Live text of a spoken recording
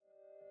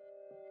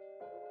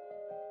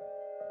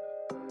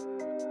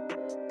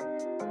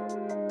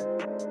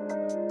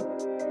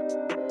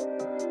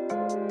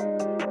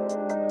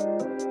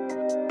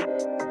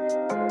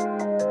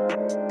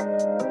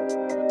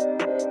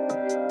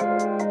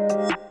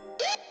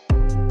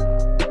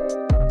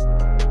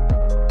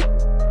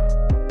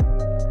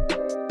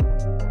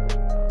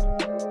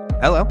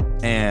Hello,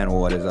 and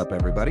what is up,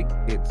 everybody?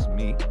 It's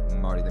me,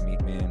 Marty the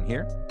Meat Man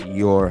here,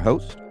 your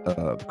host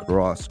of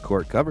Cross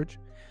Court Coverage,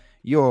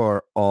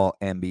 your all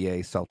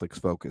NBA Celtics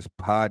focused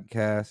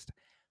podcast,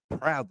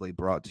 proudly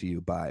brought to you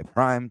by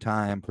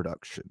Primetime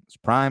Productions.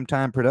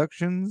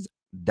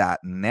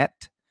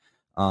 Primetimeproductions.net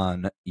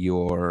on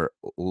your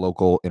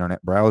local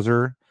internet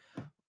browser,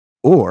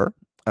 or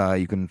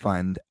you can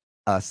find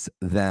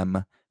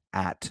them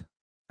at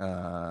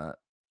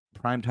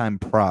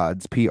Primetime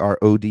Prods,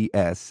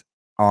 Prods,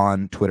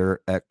 on Twitter,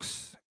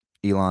 X,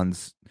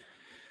 Elon's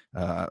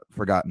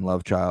forgotten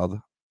love child.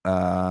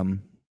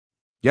 Primetime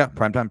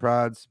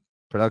Prods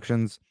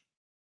Productions,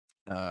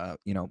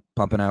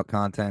 pumping out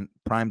content.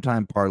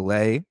 Primetime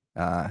Parlay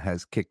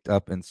has kicked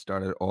up and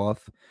started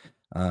off.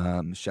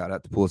 Shout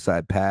out to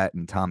Poolside Pat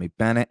and Tommy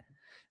Bennett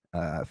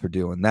for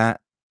doing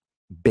that.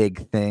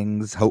 Big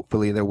things.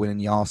 Hopefully they're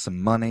winning y'all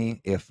some money.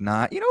 If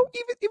not, even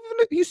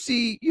if you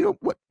see,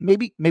 what,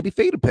 maybe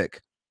fade a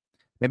pick.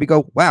 Maybe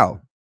go,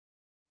 wow,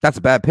 that's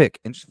a bad pick,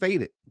 and just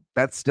fade it.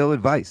 That's still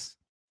advice.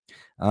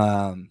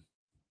 And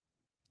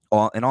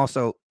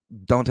also,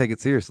 don't take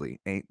it seriously.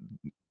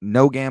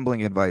 No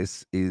gambling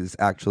advice is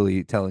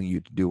actually telling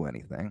you to do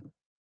anything.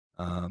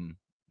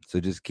 So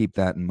just keep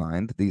that in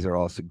mind. These are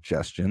all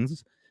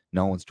suggestions.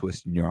 No one's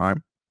twisting your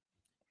arm.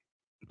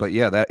 But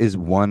yeah, that is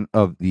one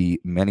of the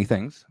many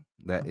things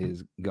that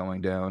is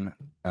going down.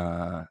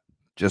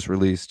 Just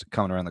released,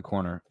 coming around the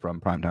corner from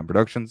Primetime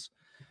Productions.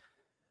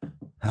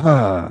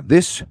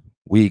 This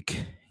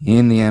week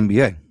in the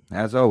NBA,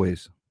 as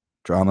always,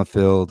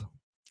 drama-filled,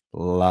 a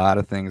lot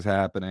of things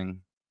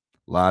happening,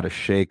 a lot of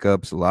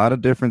shakeups, a lot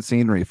of different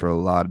scenery for a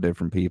lot of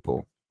different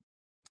people.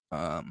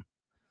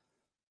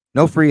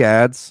 No free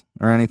ads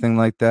or anything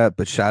like that,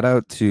 but shout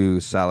out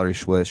to Salary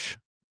Swish,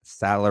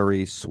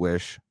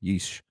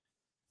 yeesh,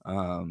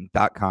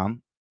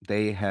 .com.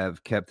 They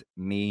have kept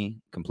me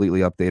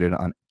completely updated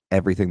on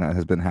everything that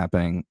has been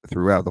happening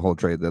throughout the whole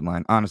trade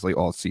deadline, honestly,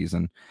 all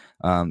season.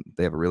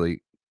 They have a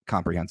really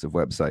comprehensive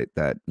website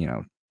that,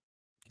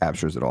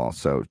 captures it all.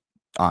 So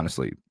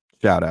honestly,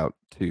 shout out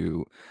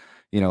to,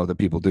 the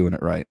people doing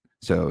it right.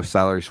 So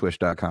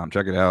salaryswish.com.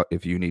 Check it out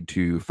if you need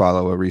to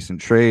follow a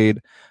recent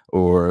trade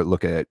or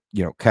look at,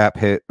 cap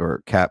hit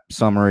or cap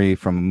summary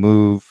from a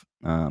move,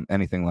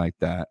 anything like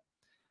that.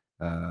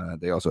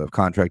 They also have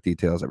contract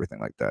details, everything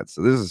like that.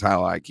 So this is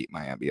how I keep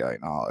my NBA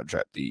knowledge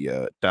at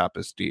the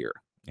toppest tier,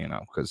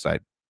 because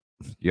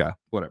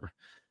whatever.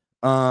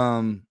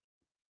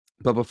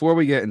 But before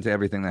we get into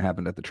everything that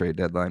happened at the trade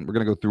deadline, we're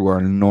going to go through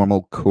our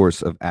normal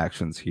course of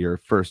actions here.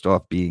 First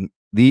off being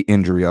the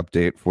injury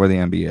update for the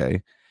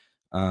NBA.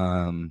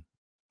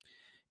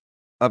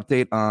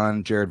 Update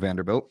on Jared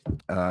Vanderbilt,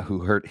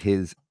 who hurt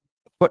his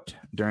foot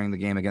during the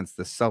game against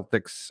the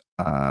Celtics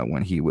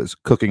when he was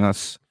cooking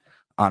us.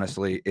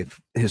 Honestly,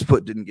 if his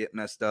foot didn't get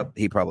messed up,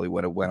 he probably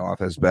would have went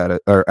off as bad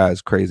or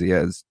as crazy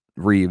as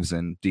Reeves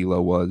and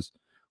D'Lo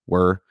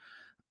were.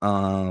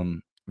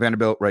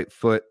 Vanderbilt right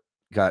foot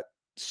got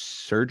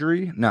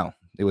surgery. No,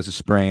 it was a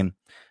sprain.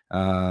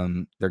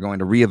 They're going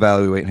to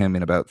reevaluate him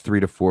in about 3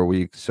 to 4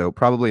 weeks, so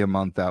probably a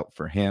month out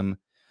for him.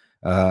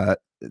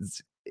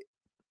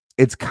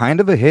 It's kind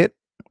of a hit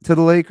to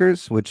the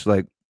Lakers, which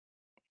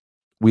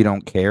we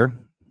don't care.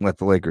 Let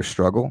the Lakers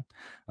struggle.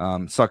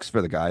 Sucks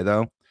for the guy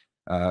though,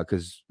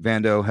 because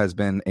Vando has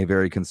been a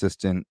very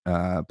consistent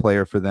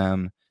player for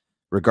them,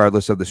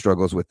 regardless of the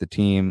struggles with the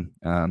team.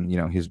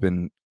 He's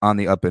been on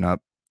the up and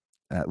up,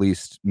 at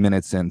least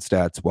minutes and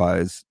stats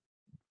wise,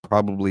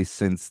 probably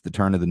since the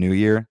turn of the new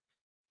year.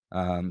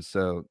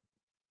 So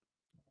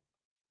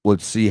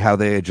let's see how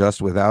they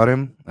adjust without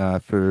him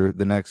for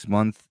the next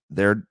month.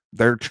 They're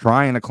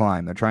trying to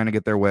climb. They're trying to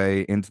get their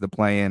way into the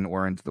play-in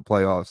or into the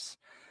playoffs,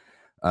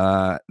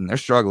 and they're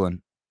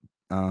struggling.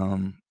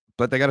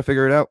 But they got to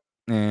figure it out.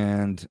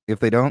 And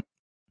if they don't,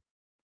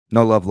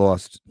 no love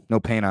lost, no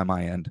pain on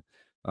my end.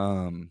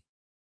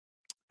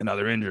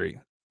 Another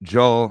injury,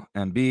 Joel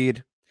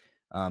Embiid.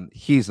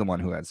 He's the one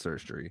who had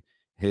surgery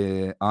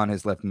on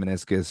his left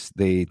meniscus.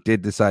 They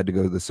did decide to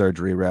go the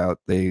surgery route.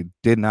 They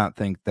did not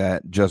think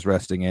that just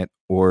resting it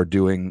or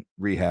doing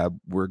rehab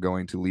were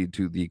going to lead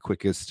to the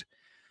quickest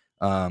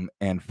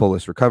and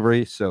fullest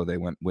recovery. So they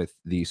went with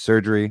the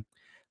surgery.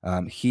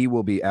 He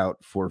will be out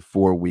for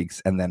 4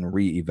 weeks and then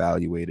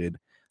reevaluated.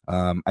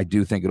 I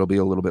do think it'll be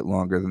a little bit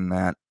longer than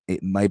that.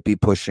 It might be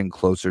pushing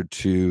closer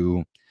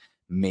to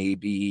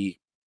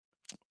maybe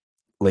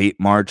late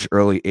March,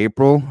 early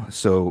April.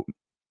 So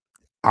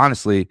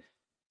honestly,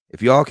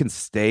 if y'all can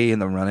stay in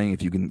the running,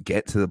 if you can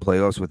get to the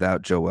playoffs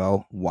without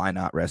Joel, why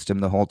not rest him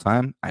the whole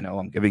time? I know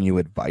I'm giving you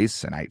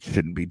advice, and I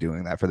shouldn't be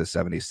doing that for the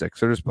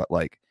 76ers, but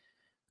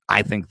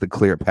I think the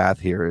clear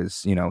path here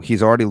is,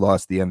 he's already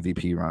lost the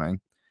MVP running,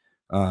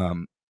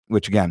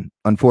 which again,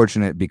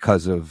 unfortunate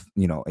because of,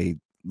 a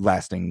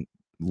lasting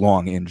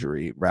long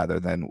injury rather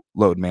than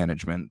load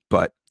management,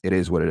 but it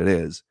is what it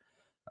is.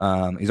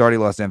 He's already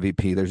lost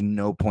MVP. There's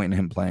no point in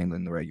him playing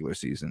in the regular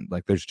season.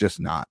 There's just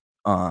not.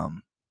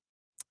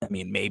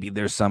 Maybe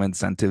there's some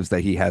incentives that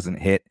he hasn't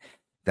hit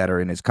that are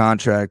in his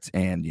contract.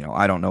 And,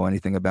 I don't know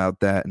anything about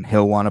that, and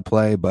he'll want to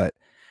play. But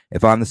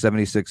if I'm the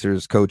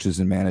 76ers coaches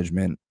and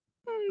management,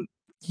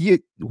 you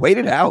wait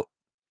it out.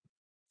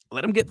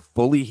 Let him get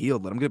fully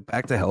healed. Let him get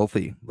back to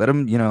healthy. Let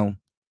him,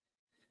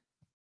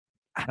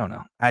 I don't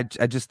know. I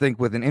just think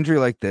with an injury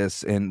like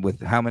this and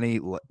with how many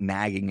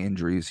nagging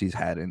injuries he's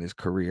had in his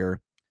career,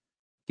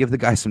 give the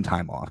guy some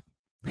time off.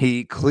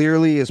 He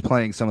clearly is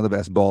playing some of the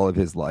best ball of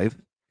his life.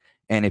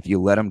 And if you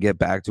let him get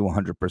back to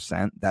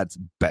 100%, that's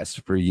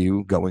best for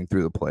you going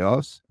through the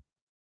playoffs.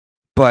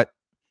 But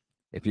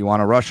if you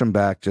want to rush him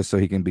back just so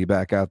he can be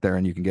back out there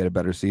and you can get a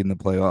better seed in the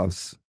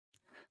playoffs,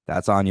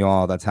 that's on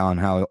y'all. That's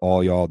how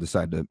all y'all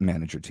decide to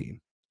manage your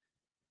team.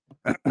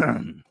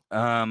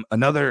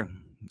 Another,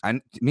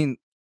 I mean,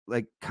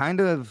 like, kind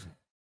of,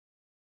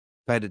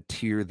 if I had to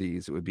tier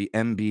these, it would be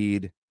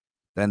Embiid,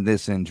 then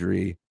this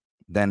injury,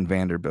 then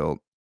Vanderbilt,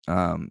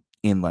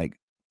 in like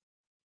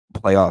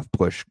playoff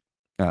push.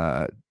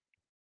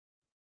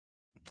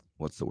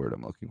 What's the word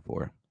I'm looking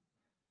for?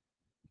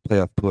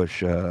 Playoff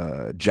push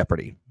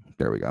jeopardy.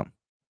 There we go.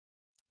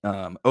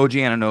 OG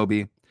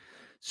Anunoby,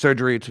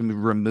 surgery to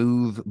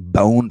remove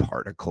bone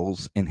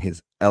particles in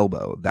his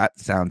elbow. That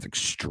sounds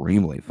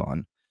extremely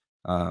fun.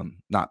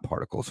 Not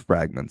particles,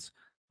 fragments,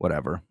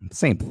 whatever.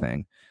 Same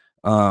thing.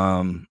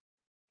 But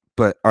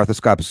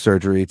arthroscopic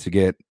surgery to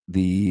get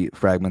the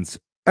fragments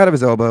out of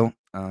his elbow.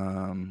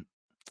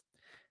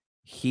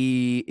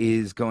 He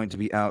is going to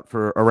be out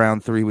for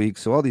around 3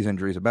 weeks. So all these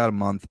injuries, about a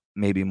month,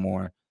 maybe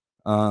more,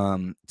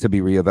 to be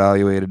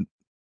reevaluated.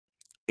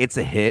 It's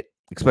a hit,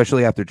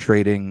 especially after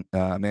trading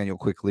Emmanuel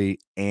Quickley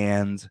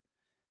and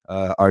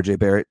RJ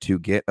Barrett to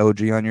get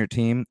OG on your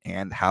team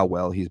and how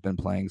well he's been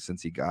playing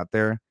since he got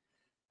there.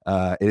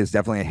 It is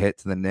definitely a hit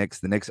to the Knicks.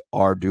 The Knicks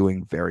are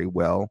doing very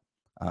well.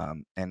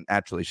 And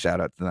actually, shout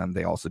out to them.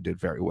 They also did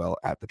very well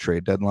at the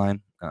trade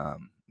deadline.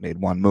 Made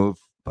one move,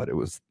 but it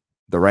was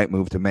the right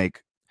move to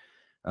make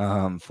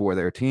for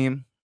their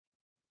team.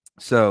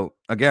 So,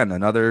 again,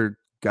 another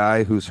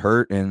guy who's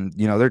hurt, and,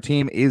 their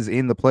team is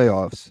in the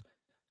playoffs.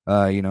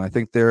 I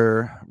think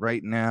they're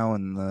right now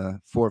in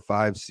the 4 or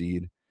 5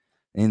 seed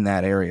in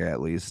that area,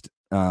 at least.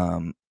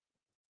 And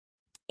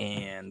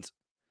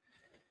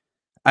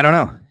I don't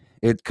know.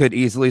 It could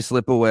easily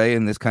slip away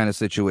in this kind of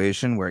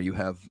situation where you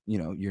have,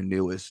 your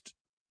newest,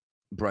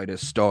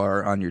 brightest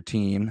star on your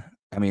team.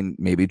 I mean,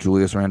 maybe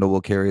Julius Randle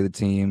will carry the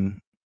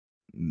team.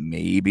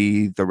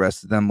 Maybe the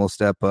rest of them will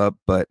step up,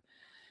 but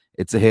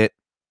it's a hit,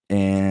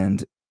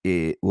 and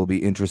it will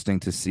be interesting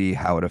to see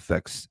how it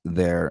affects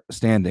their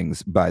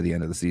standings by the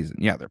end of the season.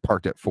 Yeah, they're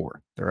parked at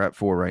 4. They're at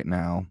 4 right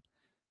now,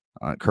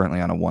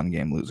 currently on a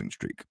 1-game losing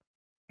streak.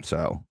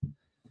 So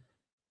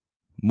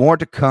more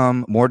to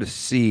come, more to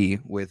see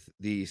with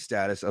the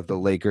status of the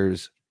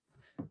Lakers,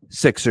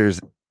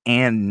 Sixers,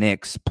 and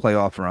Knicks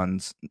playoff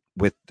runs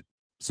with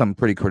some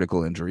pretty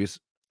critical injuries.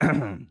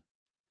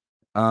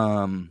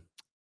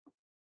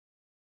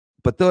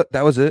 But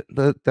that was it.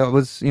 That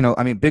was,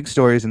 big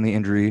stories in the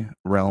injury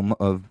realm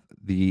of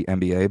the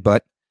NBA,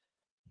 but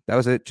that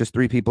was it. Just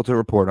 3 people to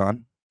report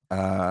on.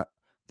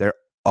 There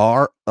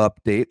are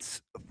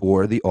updates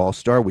for the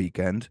All-Star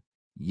weekend.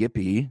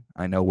 Yippee.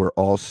 I know we're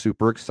all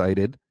super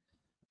excited.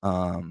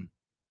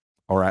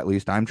 Or at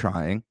least I'm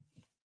trying.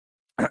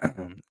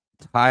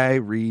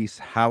 Tyrese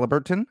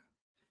Halliburton,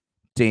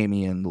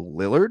 Damian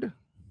Lillard,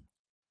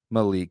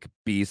 Malik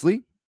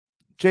Beasley,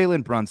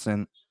 Jalen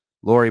Brunson,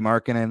 Lauri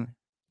Markkanen,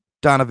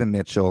 Donovan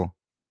Mitchell,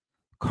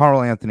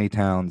 Karl Anthony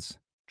Towns,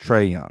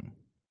 Trae Young.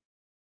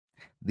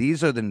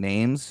 These are the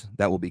names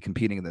that will be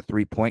competing in the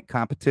 3-point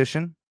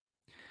competition.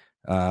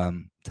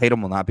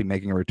 Tatum will not be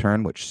making a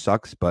return, which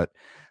sucks, but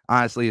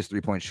honestly, his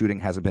 3-point shooting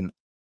hasn't been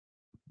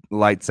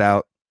lights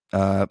out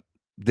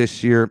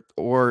this year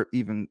or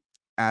even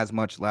as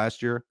much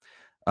last year.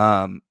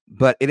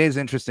 But it is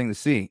interesting to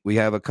see. We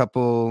have a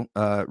couple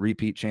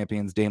repeat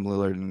champions, Dame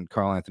Lillard and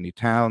Karl Anthony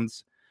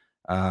Towns.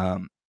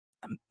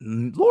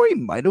 Lauri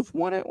might have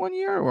won it one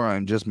year, or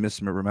I'm just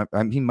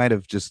misremembering. He might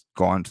have just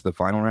gone to the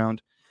final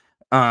round.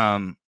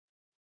 But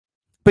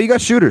you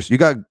got shooters. You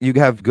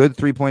have good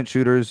 3-point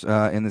shooters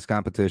in this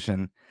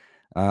competition.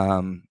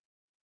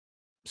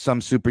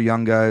 Some super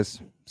young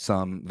guys,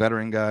 some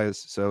veteran guys.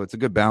 So it's a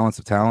good balance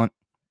of talent.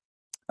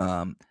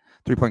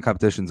 3-point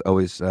competition is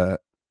always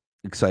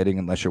exciting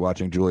unless you're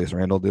watching Julius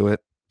Randle do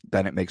it.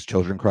 Then it makes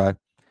children cry.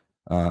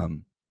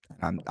 I'm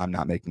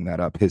not making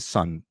that up. His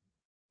son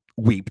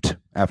wept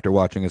after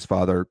watching his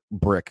father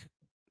brick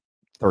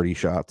 30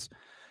 shots.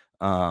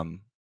 So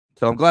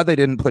I'm glad they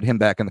didn't put him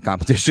back in the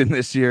competition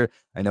this year.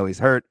 I know he's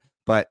hurt,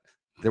 but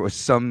there was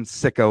some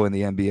sicko in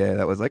the NBA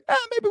that was like,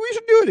 maybe we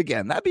should do it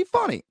again. That'd be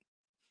funny.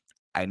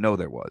 I know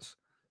there was,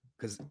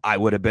 because I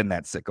would have been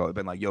that sicko. I've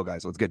been like, yo,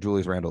 guys, let's get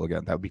Julius Randle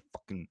again. That would be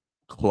fucking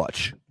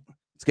clutch.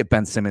 Let's get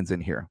Ben Simmons in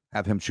here.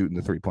 Have him shoot in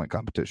the 3-point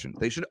competition.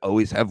 They should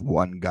always have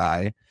one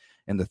guy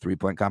in the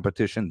 3-point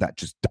competition that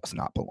just does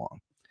not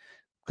belong,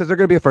 because they're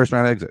going to be a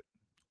first-round exit.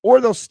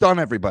 Or they'll stun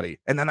everybody,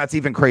 and then that's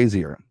even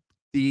crazier.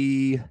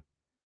 The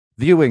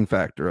viewing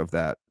factor of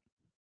that,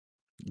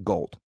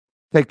 gold.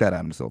 Take that,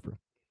 Adam Silver.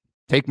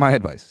 Take my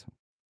advice.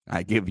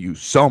 I give you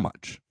so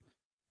much.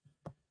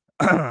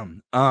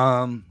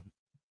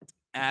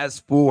 As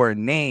for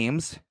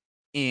names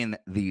in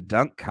the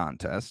dunk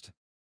contest,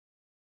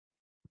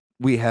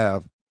 we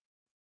have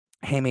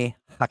Jaime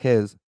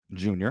Jaquez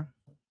Jr.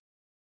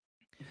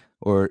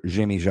 or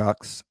Jimmy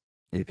Jacques,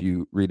 if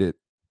you read it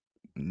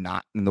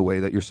not in the way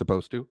that you're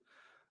supposed to.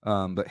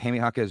 But Jaime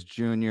Jaquez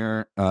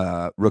Jr.,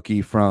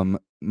 rookie from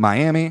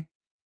Miami,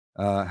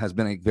 has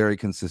been a very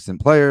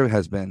consistent player,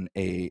 has been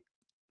a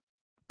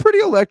pretty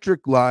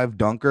electric live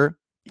dunker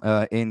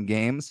in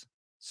games.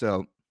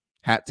 So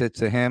hat tip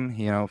to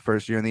him.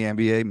 First year in the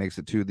NBA, makes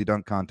it to the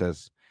dunk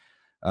contest.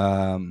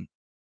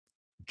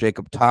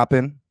 Jacob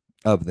Toppin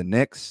of the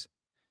Knicks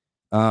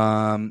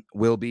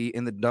will be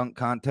in the dunk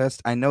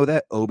contest. I know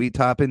that Obi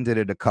Toppin did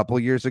it a couple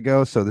years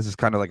ago, so this is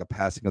kind of like a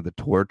passing of the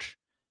torch.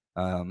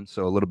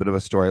 So a little bit of a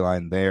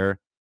storyline there.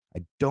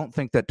 I don't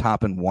think that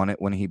Toppin won it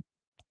when he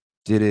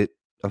did it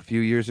a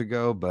few years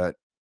ago, but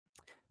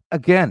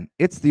again,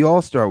 it's the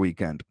All-Star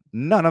weekend.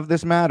 None of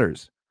this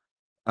matters.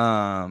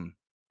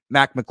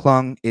 Mac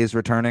McClung is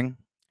returning.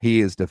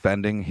 He is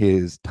defending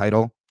his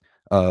title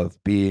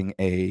of being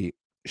a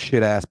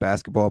shit-ass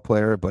basketball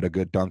player, but a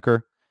good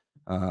dunker.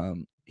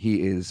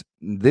 He is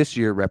this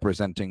year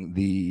representing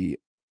the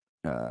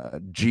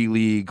G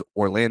League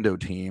Orlando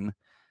team,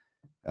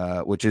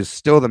 which is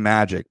still the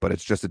Magic, but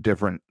it's just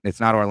it's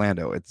not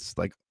Orlando. It's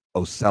like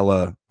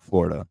Ocala,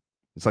 Florida.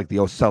 It's like the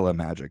Ocala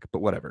Magic, but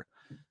whatever.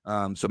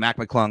 So Mac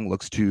McClung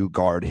looks to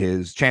guard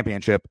his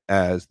championship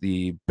as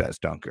the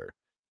best dunker.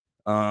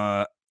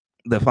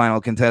 The final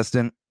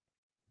contestant,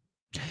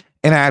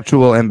 an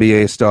actual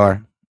NBA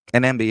star,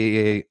 an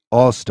NBA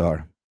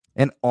All-Star,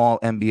 an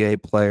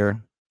All-NBA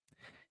player,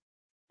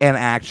 an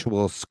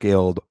actual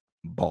skilled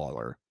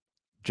baller.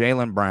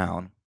 Jaylen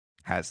Brown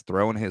has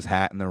thrown his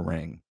hat in the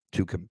ring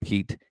to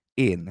compete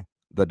in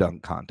the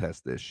dunk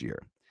contest this year.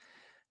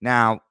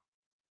 Now,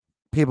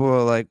 people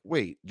are like,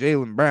 wait,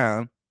 Jaylen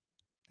Brown,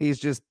 he's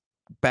just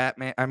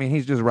Batman. I mean,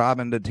 he's just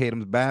Robin to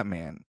Tatum's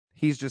Batman.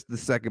 He's just the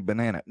second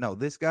banana. No,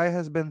 this guy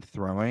has been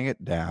throwing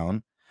it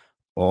down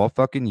all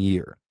fucking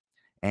year.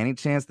 Any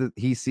chance that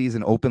he sees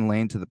an open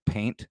lane to the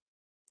paint,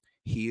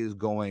 he is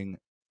going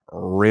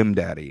rim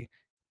daddy.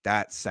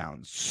 That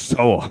sounds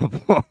so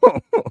awful.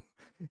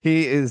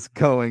 He is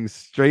going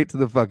straight to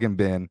the fucking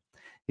bin.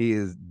 He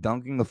is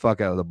dunking the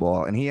fuck out of the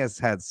ball, and he has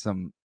had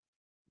some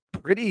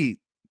pretty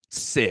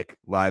sick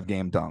live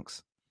game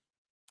dunks.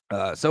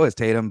 So has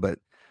Tatum, but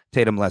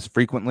Tatum less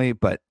frequently.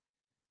 But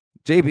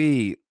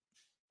JB,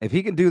 if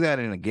he can do that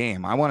in a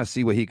game, I want to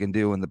see what he can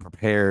do in the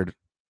prepared,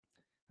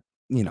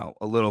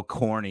 a little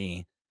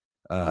corny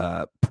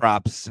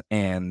props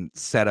and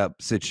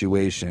setup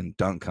situation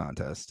dunk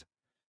contest.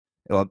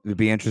 It'd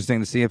be interesting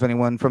to see if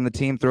anyone from the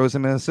team throws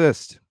him an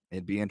assist.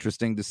 It'd be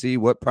interesting to see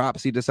what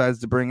props he decides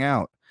to bring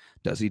out.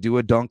 Does he do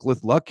a dunk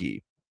with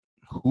Lucky?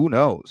 Who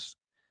knows?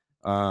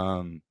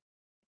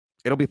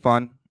 It'll be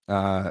fun.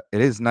 It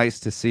is nice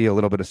to see a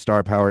little bit of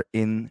star power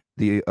in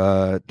the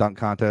dunk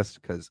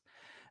contest because,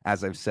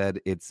 as I've said,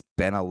 it's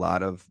been a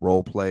lot of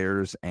role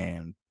players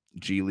and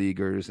G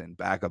Leaguers and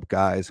backup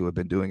guys who have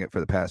been doing it for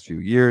the past few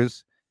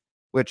years,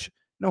 which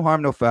no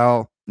harm, no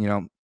foul.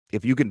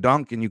 If you can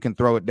dunk and you can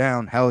throw it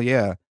down, hell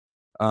yeah.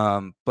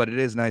 But it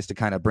is nice to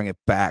kind of bring it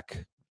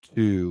back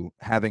to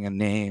having a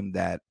name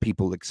that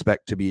people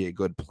expect to be a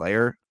good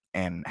player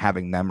and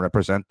having them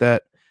represent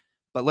that.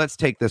 But let's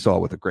take this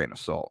all with a grain of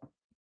salt.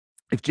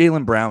 If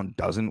Jaylen Brown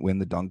doesn't win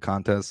the dunk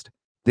contest,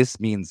 this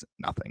means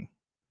nothing.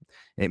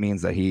 It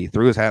means that he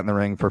threw his hat in the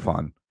ring for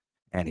fun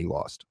and he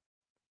lost.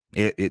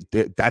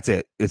 That's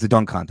it. It's a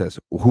dunk contest.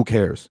 Who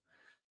cares?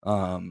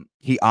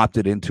 He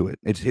opted into it.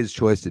 It's his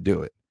choice to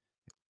do it.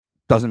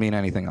 Doesn't mean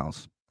anything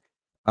else.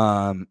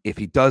 If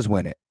he does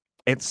win it,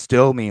 it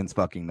still means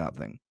fucking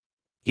nothing.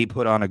 He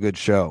put on a good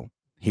show.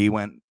 He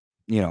went,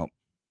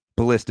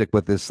 ballistic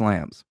with his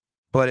slams,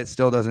 but it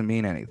still doesn't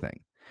mean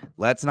anything.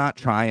 Let's not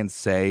try and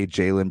say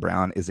Jaylen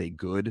Brown is a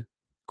good,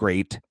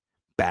 great,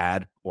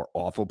 bad, or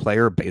awful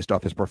player based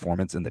off his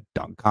performance in the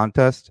dunk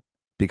contest,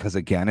 because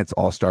again, it's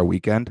All-Star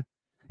weekend.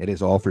 It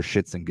is all for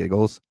shits and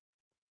giggles.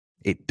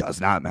 It does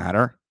not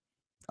matter.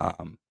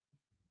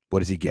 What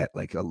does he get?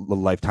 Like a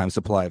lifetime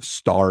supply of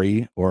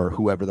Starry or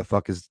whoever the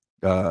fuck is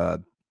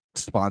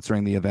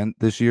sponsoring the event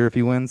this year if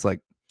he wins? Like,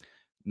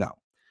 no.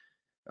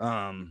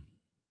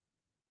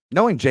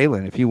 Knowing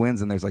Jaylen, if he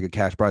wins and there's like a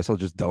cash prize, he'll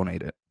just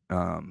donate it,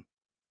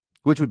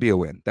 which would be a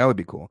win. That would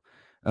be cool.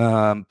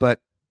 But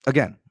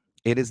again,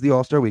 it is the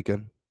All-Star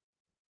weekend.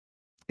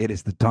 It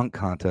is the dunk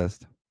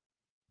contest.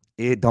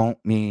 It don't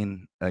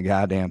mean a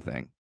goddamn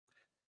thing.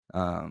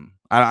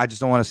 I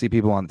just don't want to see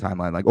people on the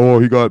timeline like, oh,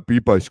 he got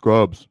beat by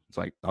scrubs. It's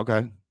like,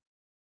 okay,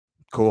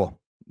 cool.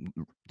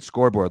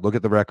 Scoreboard. Look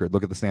at the record.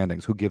 Look at the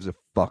standings. Who gives a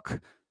fuck?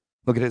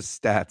 Look at his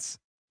stats.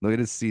 Look at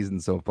his season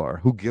so far.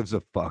 Who gives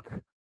a fuck?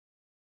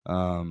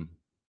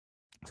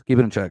 Let's keep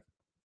it in check.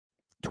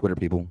 Twitter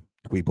people.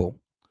 Tweeple.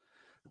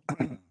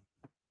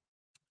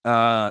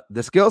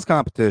 The skills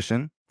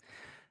competition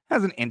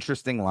has an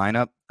interesting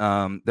lineup.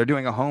 They're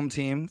doing a home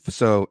team,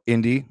 so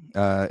Indy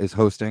is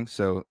hosting.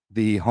 So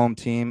the home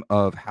team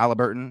of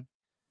Halliburton,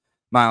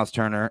 Miles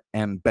Turner,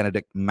 and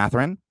Benedict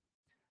Mathurin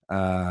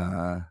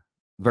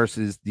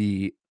versus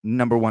the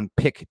number one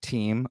pick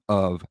team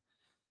of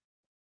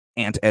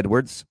Ant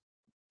Edwards,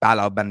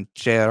 Balo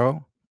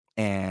Banchero,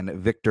 and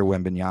Victor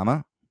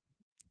Wembanyama.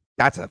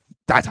 That's a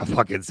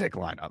fucking sick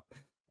lineup.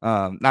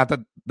 Not that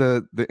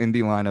the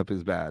Indy lineup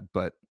is bad,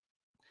 but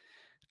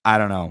I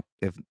don't know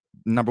if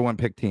number one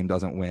pick team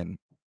doesn't win.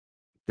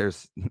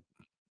 There's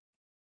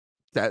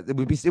that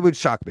it would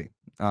shock me.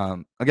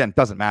 Again,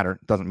 doesn't matter,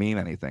 doesn't mean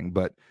anything,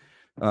 but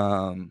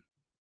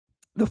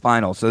the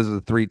final. So this is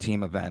a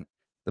 3-team event.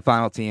 The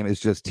final team is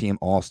just Team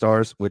All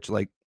Stars, which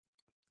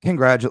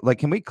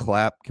can we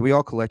clap? Can we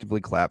all collectively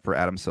clap for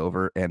Adam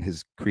Silver and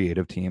his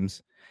creative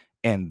teams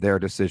and their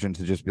decision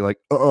to just be like,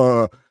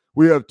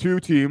 we have 2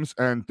 teams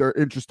and they're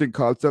interesting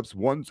concepts.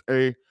 One's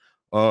a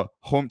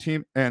home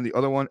team and the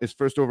other one is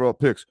first overall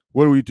picks.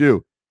 What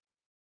do?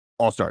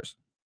 All Stars.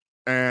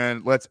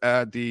 And let's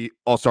add the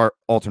All-Star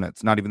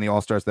alternates, not even the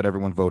All-Stars that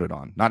everyone voted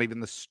on, not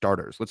even the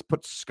starters. Let's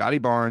put Scotty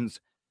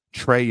Barnes,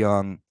 Trae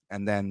Young,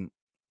 and then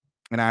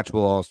an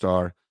actual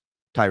All-Star,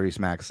 Tyrese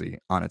Maxey,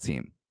 on a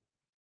team.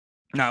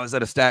 Now, is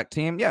that a stacked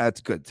team? Yeah, it's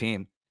a good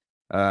team.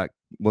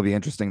 Will be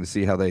interesting to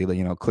see how they,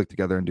 click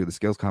together and do the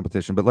skills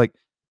competition. But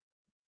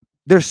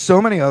there's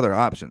so many other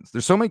options.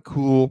 There's so many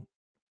cool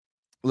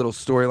little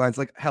storylines.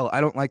 Like, hell,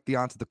 I don't like the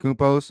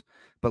Antetokounmpos,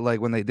 but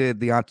when they did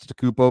the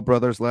Antetokounmpo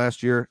brothers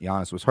last year,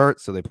 Giannis was hurt,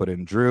 so they put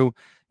in Drew.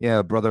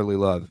 Yeah, brotherly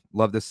love.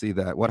 Love to see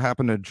that. What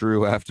happened to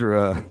Drew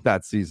after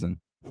that season?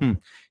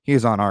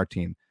 He's on our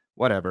team.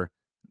 Whatever.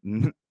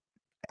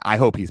 I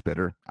hope he's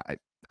bitter.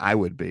 I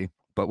would be,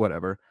 but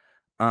whatever.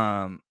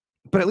 But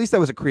at least that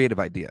was a creative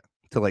idea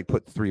to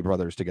put 3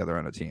 brothers together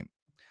on a team.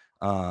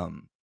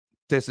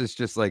 This is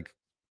just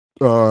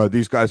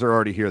these guys are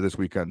already here this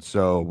weekend,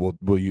 so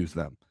we'll use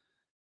them.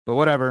 But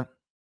whatever,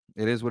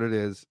 it is what it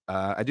is.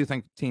 I do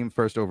think team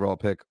first overall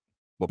pick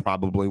will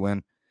probably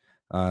win.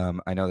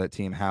 I know that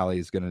Team Hallie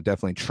is going to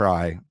definitely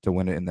try to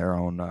win it in their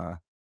own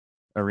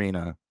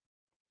arena.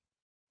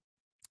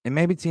 And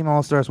maybe Team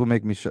All Stars will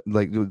make me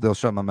they'll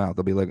shut my mouth.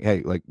 They'll be like,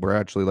 hey, we're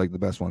actually the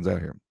best ones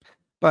out here.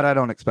 But I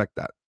don't expect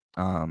that.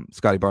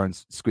 Scotty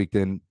Barnes squeaked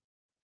in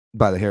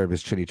by the hair of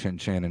his chinny chin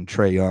chin, and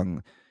Trae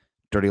Young,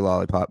 dirty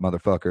lollipop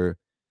motherfucker,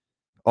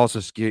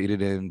 also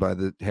skated in by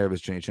the hair of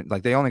his chinny chin.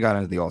 They only got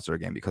into the All-Star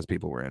game because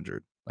people were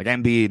injured.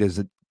 Embiid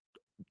is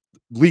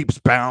leaps,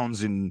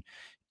 bounds, and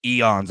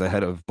eons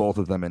ahead of both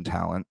of them in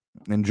talent.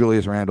 And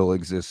Julius Randle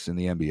exists in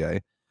the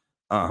NBA.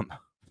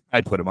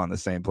 I'd put him on the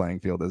same playing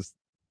field as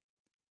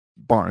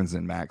Barnes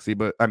and Maxey,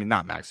 but I mean,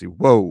 not Maxey.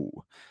 Whoa.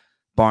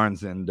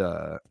 Barnes and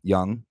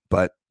Young,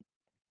 but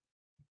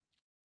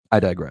I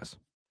digress.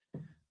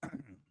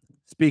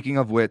 Speaking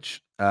of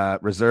which,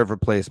 reserve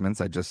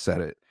replacements, I just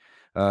said it.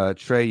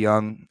 Trae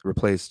Young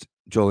replaced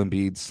Joel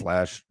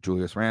Embiid /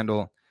 Julius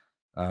Randle.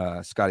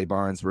 Scotty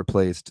Barnes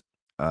replaced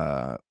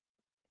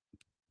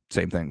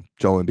same thing,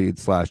 Joel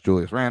Embiid /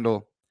 Julius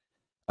Randle.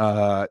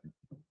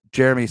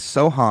 Jeremy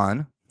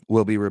Sohan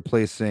will be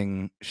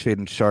replacing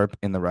Shaden Sharp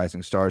in the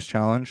Rising Stars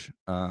Challenge.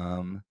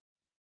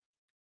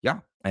 Yeah,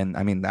 and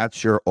I mean,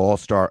 that's your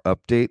All-Star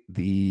update.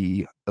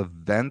 The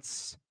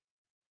events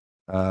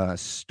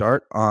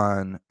start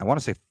on, I want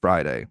to say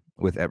Friday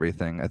with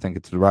everything. I think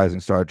it's the Rising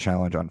Star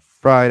Challenge on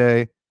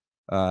Friday.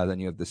 Then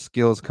you have the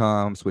skills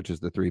comps, which is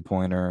the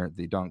 3-pointer,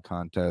 the dunk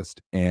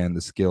contest, and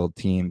the skilled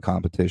team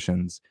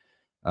competitions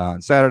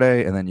on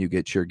Saturday. And then you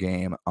get your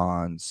game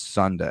on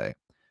Sunday.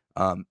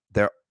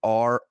 There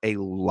are a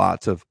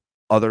lot of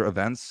other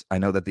events. I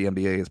know that the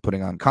NBA is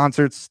putting on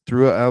concerts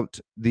throughout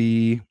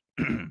the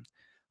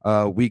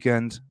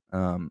weekend.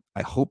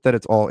 I hope that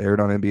it's all aired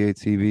on NBA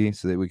TV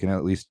so that we can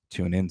at least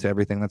tune into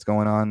everything that's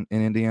going on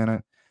in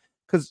Indiana.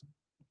 Because,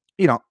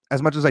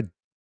 as much as I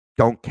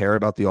don't care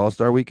about the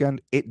All-Star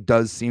weekend, it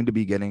does seem to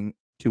be getting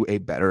to a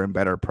better and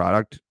better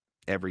product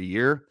every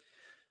year.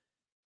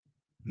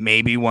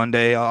 Maybe one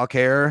day I'll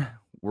care.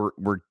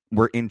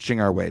 We're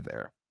inching our way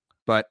there.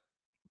 But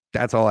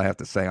that's all I have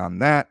to say on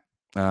that.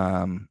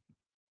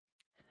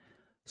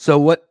 So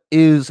what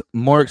is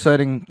more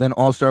exciting than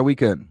All-Star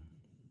weekend?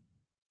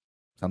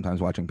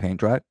 Sometimes watching paint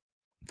dry,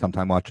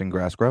 sometimes watching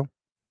grass grow,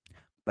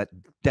 but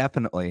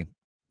definitely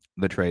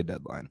the trade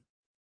deadline.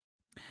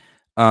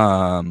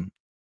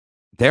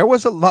 There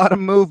was a lot of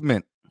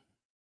movement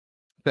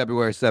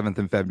February 7th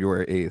and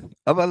February 8th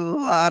of a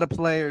lot of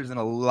players and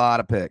a lot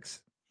of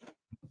picks.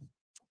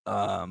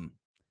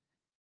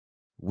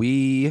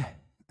 We,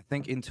 I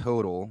think in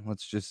total,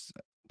 let's just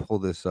pull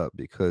this up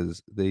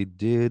because they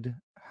did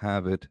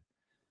have it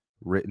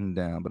written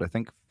down, but I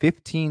think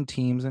 15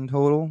 teams in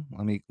total.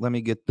 Let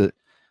me get the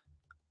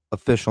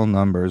official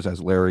numbers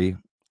as Larry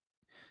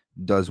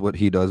does what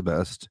he does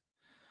best.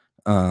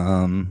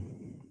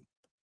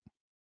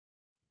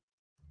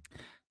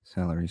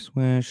 Salary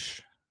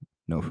Swish,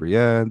 no free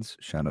ads.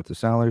 Shout out to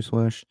Salary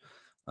Swish.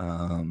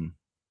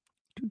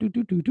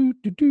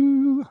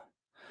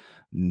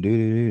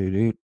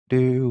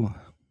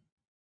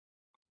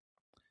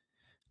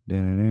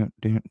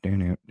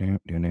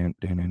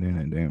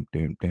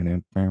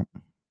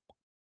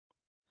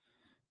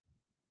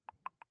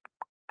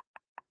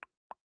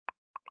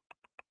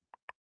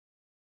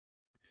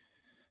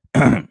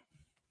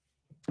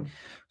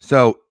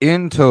 So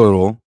in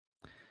total,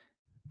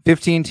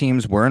 15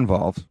 teams were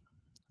involved,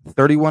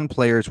 31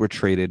 players were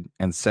traded,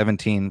 and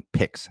 17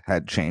 picks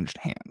had changed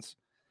hands.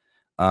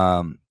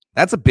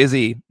 That's a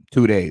busy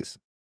 2 days.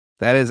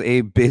 That is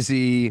a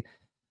busy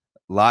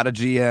lot of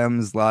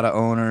GMs, a lot of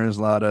owners,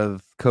 a lot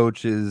of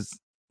coaches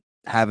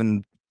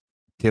having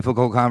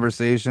difficult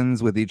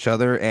conversations with each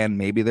other and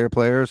maybe their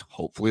players.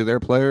 Hopefully their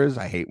players.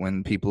 I hate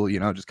when people,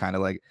 just kind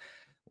of like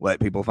let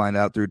people find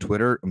out through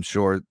Twitter. I'm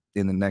sure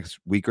in the next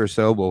week or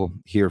so, we'll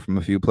hear from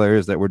a few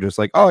players that were just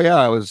like, oh, yeah,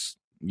 I was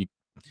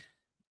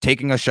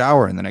taking a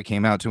shower and then I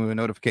came out to a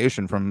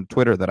notification from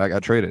Twitter that I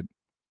got traded.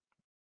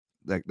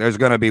 Like, there's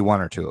going to be one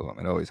or two of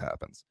them. It always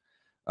happens.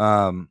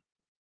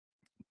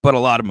 But a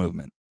lot of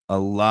movement. A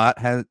lot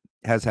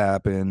has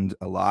happened.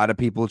 A lot of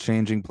people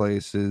changing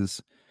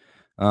places.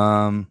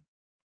 Some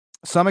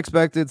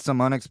expected,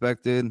 some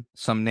unexpected.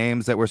 Some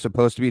names that were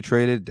supposed to be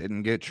traded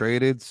didn't get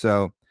traded.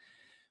 So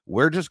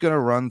we're just going to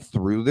run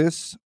through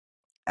this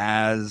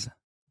as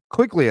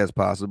quickly as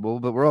possible,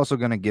 but we're also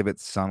going to give it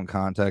some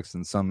context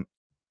and some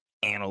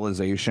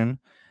analyzation.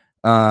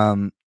 I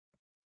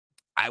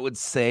would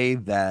say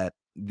that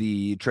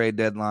the trade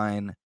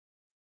deadline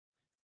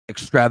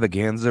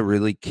extravaganza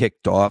really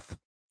kicked off,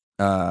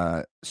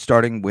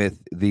 starting with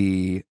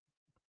the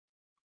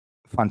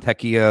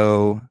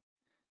Fontecchio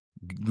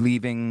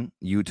leaving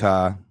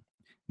Utah,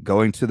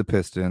 going to the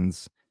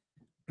Pistons,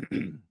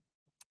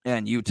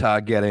 and Utah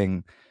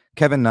getting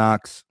Kevin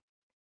Knox,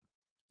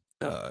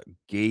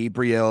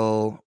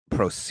 Gabriel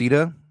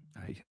Procida.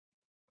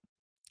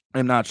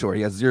 I'm not sure.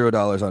 He has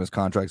 $0 on his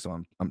contract,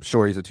 so I'm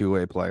sure he's a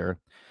two-way player.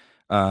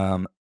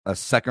 A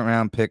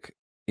second-round pick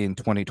in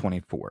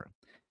 2024.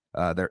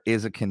 There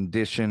is a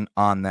condition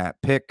on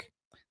that pick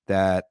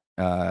that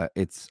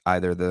it's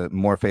either the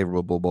more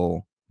favorable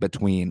bowl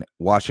between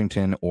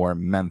Washington or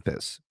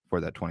Memphis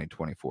for that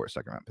 2024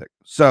 second-round pick.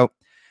 So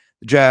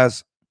the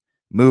Jazz,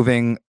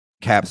 moving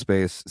cap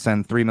space,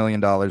 send $3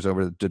 million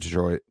over to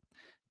Detroit,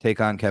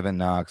 take on Kevin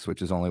Knox,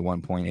 which is only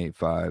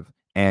 1.85,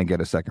 and get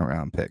a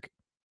second-round pick.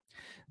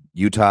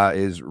 Utah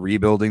is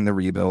rebuilding the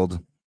rebuild.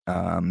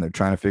 They're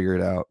trying to figure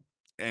it out.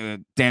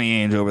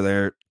 Danny Ainge over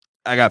there,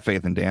 I got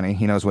faith in Danny.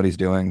 He knows what he's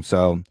doing,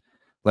 so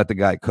let the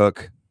guy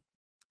cook.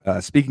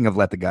 Speaking of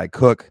let the guy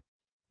cook,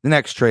 the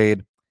next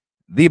trade,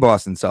 the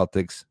Boston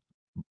Celtics,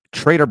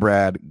 Trader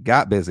Brad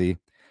got busy,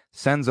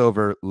 sends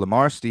over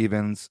Lamar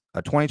Stevens,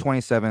 a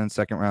 2027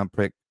 second-round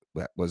pick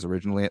that was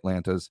originally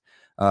Atlanta's,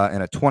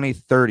 and a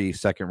 2030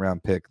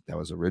 second-round pick that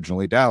was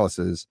originally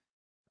Dallas's,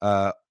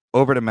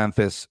 over to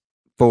Memphis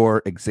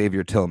for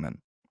Xavier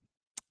Tillman.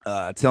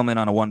 Tillman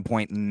on a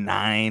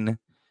 $1.9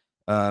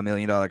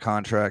 million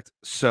contract.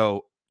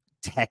 So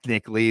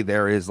technically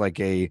there is like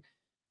a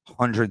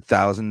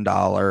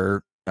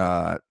 $100,000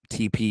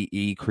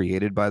 TPE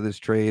created by this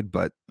trade,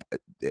 but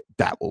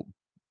that will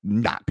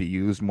not be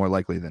used more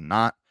likely than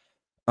not.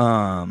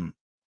 And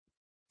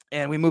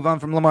we move on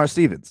from Lamar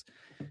Stevens.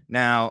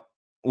 Now,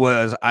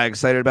 was I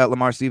excited about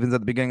Lamar Stevens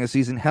at the beginning of the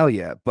season? Hell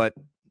yeah. But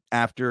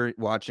after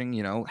watching,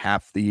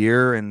 half the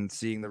year and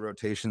seeing the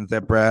rotations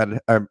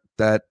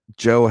that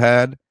Joe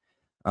had,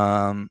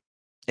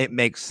 it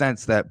makes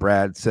sense that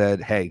Brad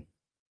said, hey,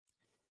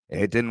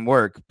 it didn't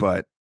work,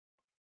 but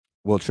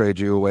we'll trade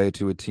you away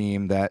to a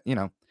team that,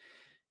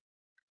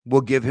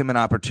 will give him an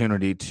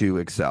opportunity to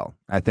excel.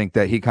 I think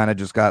that he kind of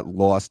just got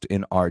lost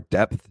in our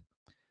depth.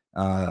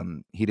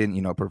 He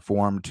didn't,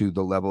 perform to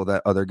the level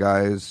that other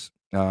guys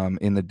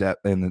in the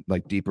depth and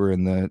like deeper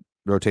in the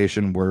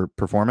rotation were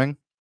performing.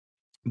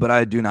 But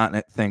I do not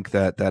think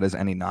that is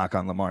any knock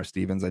on Lamar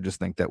Stevens. I just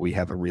think that we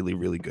have a really,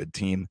 really good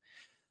team.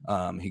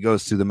 He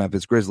goes to the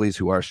Memphis Grizzlies,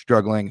 who are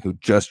struggling, who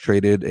just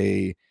traded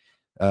a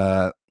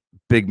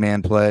big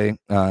man play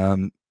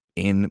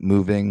in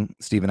moving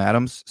Steven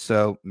Adams.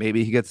 So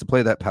maybe he gets to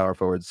play that power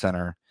forward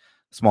center,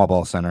 small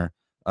ball center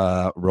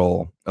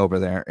role over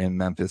there in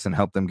Memphis and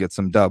help them get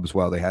some dubs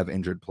while they have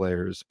injured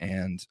players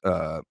and,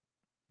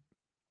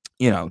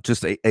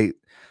 just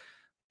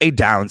a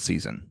down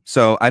season.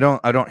 So I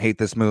don't hate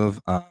this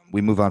move.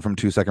 We move on from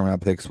 2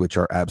 second-round picks, which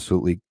are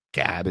absolutely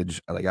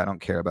garbage. Like, I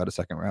don't care about a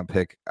second-round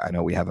pick. I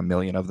know we have a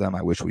million of them.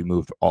 I wish we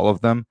moved all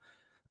of them.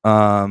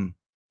 And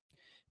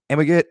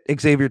we get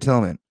Xavier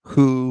Tillman,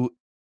 who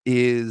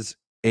is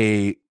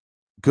a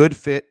good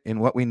fit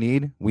in what we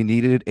need. We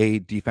needed a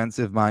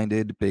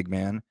defensive-minded big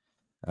man.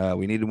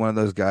 We needed one of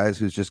those guys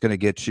who's just going to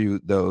get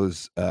you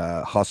those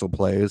hustle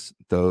plays,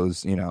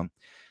 those,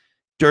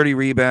 dirty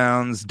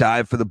rebounds,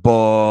 dive for the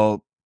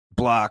ball,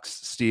 blocks,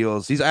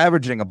 steals. He's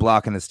averaging a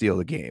block and a steal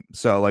a game.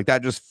 So like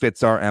that just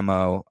fits our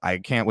MO. I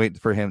can't wait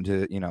for him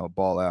to,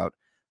 ball out.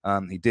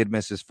 He did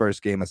miss his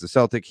first game as a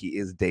Celtic. He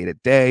is day to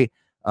day.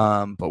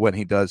 But when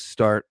he does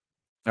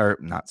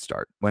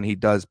when he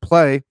does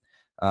play,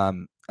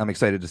 I'm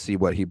excited to see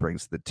what he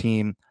brings to the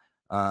team.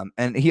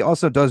 And he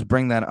also does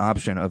bring that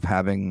option of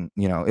having,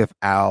 if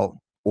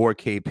Al or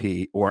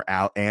KP or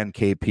Al and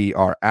KP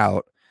are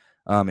out,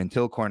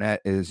 until Kornet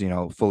is,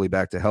 fully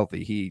back to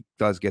healthy, he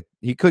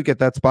could get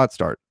that spot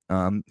start.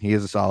 He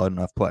is a solid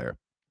enough player.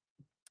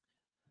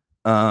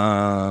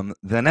 The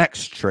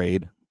next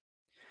trade,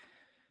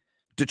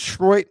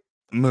 Detroit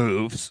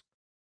moves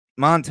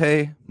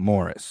Monte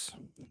Morris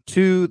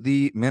to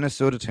the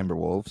Minnesota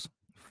Timberwolves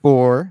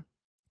for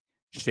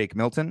Shake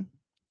Milton,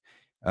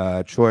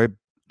 Troy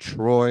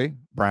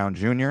Brown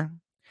Jr.,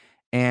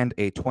 and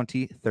a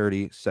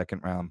 2030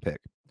 second round pick.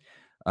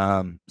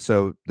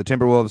 So the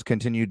Timberwolves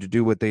continue to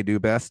do what they do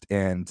best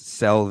and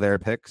sell their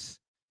picks.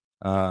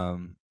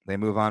 They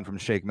move on from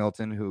Shake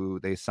Milton, who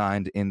they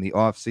signed in the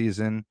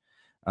offseason,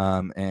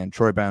 and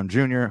Troy Brown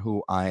Jr.,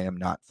 who I am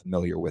not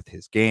familiar with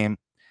his game,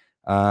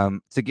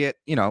 to get,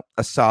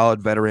 a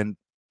solid veteran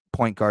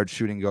point guard,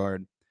 shooting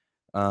guard,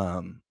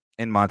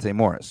 in Monte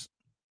Morris.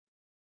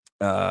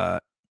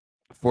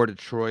 For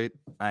Detroit,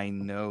 I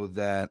know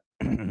that,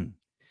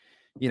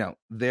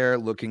 they're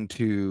looking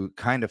to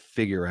kind of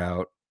figure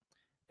out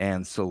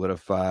and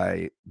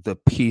solidify the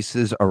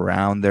pieces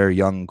around their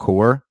young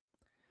core.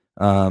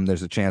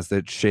 There's a chance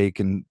that Shake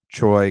and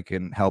Troy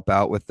can help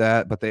out with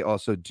that, but they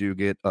also do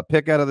get a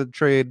pick out of the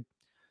trade,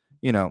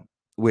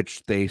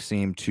 which they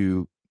seem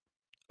to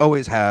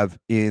always have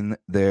in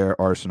their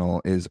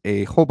arsenal is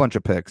a whole bunch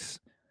of picks.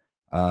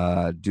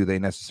 Do they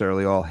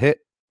necessarily all hit?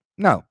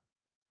 No.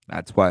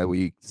 That's why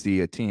we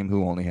see a team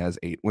who only has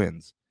 8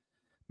 wins,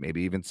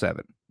 maybe even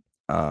 7.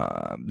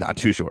 Not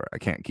too sure. I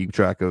can't keep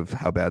track of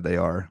how bad they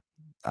are.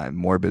 I'm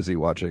more busy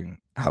watching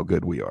how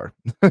good we are.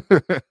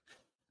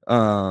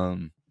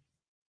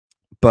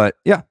 But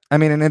yeah, I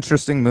mean, an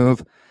interesting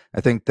move.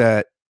 I think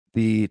that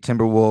the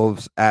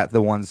Timberwolves at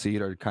the 1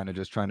 seed are kind of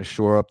just trying to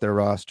shore up their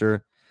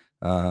roster.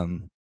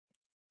 It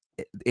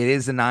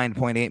is a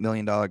 $9.8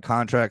 million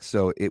contract,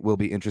 so it will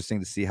be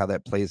interesting to see how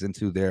that plays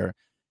into their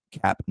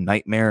cap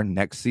nightmare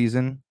next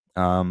season.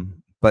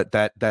 But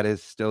that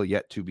is still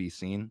yet to be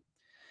seen.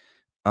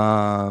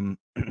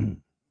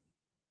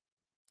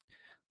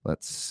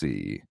 Let's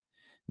see.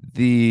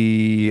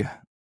 The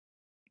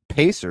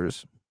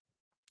Pacers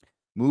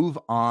move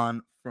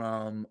on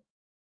from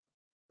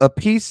a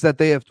piece that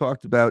they have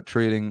talked about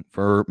trading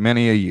for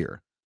many a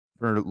year,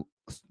 for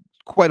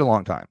quite a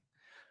long time.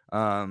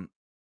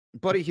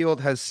 Buddy Hield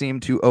has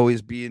seemed to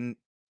always be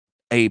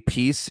a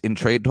piece in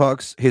trade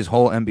talks his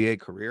whole NBA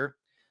career,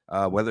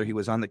 whether he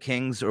was on the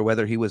Kings or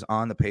whether he was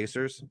on the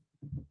Pacers.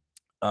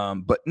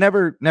 But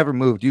never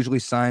moved, usually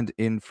signed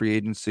in free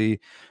agency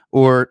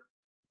or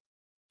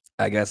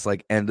I guess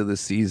like end of the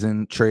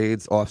season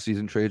trades,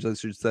 off-season trades, I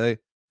should say.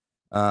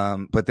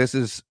 But this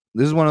is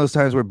one of those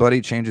times where Buddy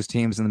changes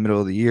teams in the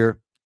middle of the year.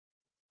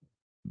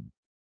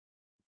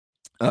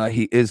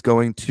 He is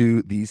going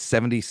to the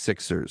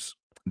 76ers.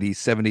 The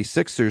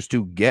 76ers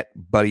to get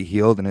Buddy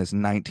Hield in his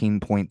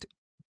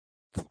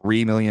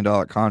 $19.3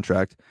 million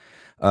contract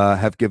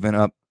have given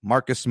up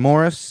Marcus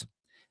Morris,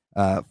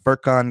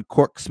 Furkan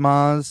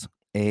Korkmaz,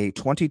 a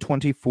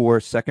 2024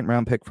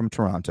 second-round pick from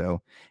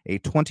Toronto, a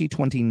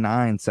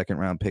 2029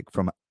 second-round pick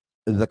from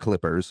the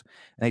Clippers,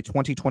 and a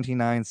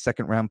 2029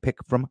 second-round pick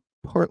from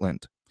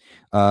Portland.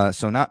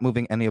 So not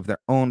moving any of their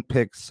own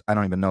picks. I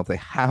don't even know if they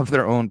have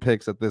their own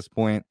picks at this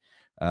point.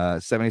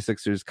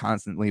 76ers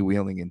constantly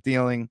wheeling and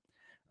dealing,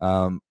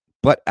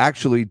 but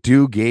actually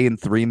do gain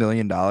 $3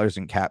 million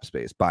in cap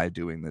space by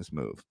doing this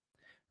move.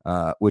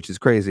 Which is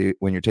crazy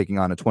when you're taking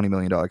on a $20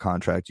 million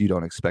contract. You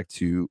don't expect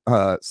to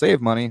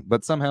save money,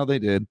 but somehow they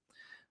did.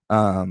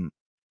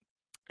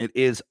 It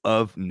is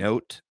of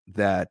note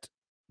that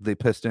the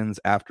Pistons,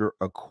 after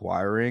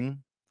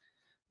acquiring,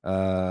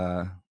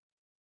 no,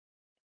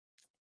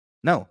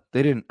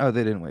 they didn't. Oh,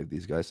 they didn't waive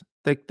these guys.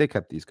 They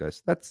kept these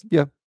guys. That's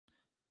yeah.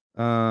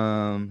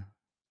 No,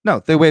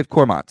 they waived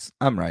Korkmaz.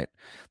 I'm right.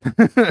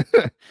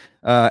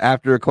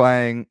 After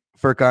acquiring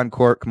Furkan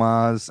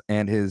Korkmaz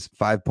and his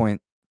 $5.4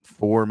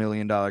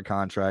 million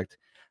contract,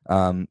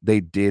 they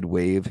did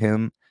waive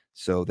him,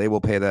 so they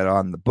will pay that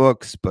on the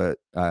books, but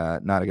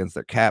not against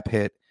their cap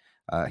hit.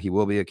 He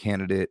will be a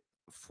candidate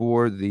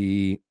for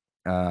the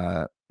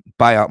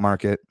buyout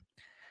market.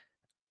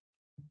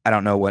 I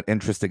don't know what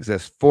interest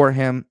exists for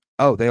him.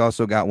 Oh, they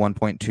also got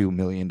 $1.2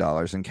 million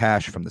in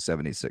cash from the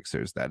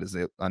 76ers. That is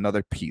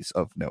another piece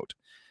of note.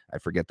 I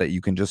forget that you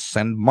can just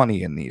send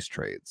money in these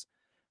trades.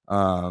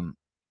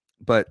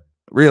 But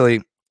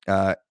really,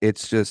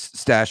 it's just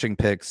stashing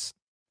picks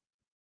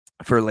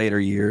for later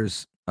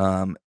years,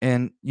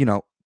 and,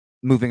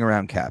 moving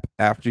around cap.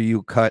 After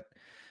you cut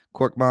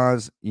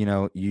Korkmaz,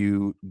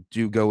 you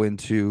do go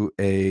into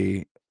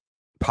a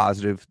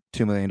positive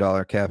 $2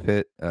 million cap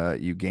hit.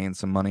 You gain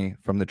some money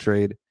from the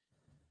trade.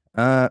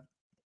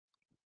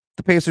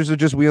 The Pacers are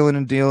just wheeling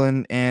and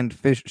dealing and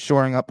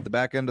shoring up the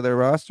back end of their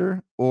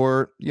roster,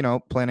 or,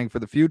 planning for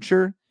the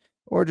future,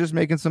 or just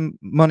making some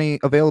money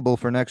available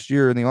for next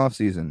year in the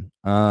offseason.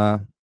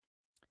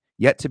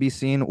 Yet to be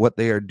seen what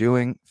they are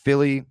doing.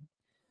 Philly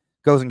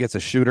goes and gets a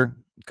shooter,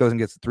 goes and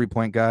gets a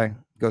 3-point guy,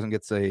 goes and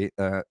gets a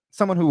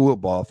someone who will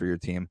ball for your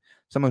team,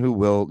 someone who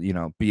will,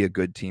 be a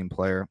good team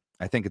player.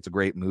 I think it's a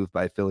great move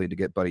by Philly to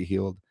get Buddy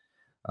Hield,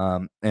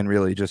 and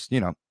really just,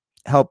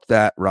 help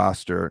that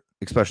roster,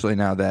 especially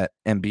now that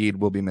Embiid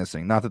will be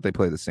missing. Not that they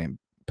play the same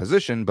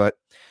position, but,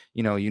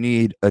 you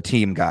need a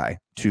team guy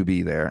to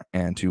be there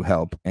and to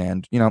help.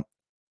 And,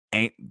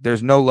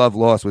 there's no love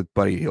lost with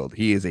Buddy Hield.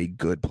 He is a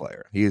good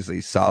player. He is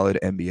a solid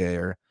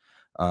NBAer.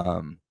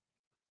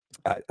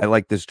 I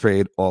like this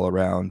trade all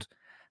around.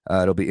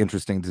 It'll be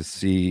interesting to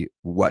see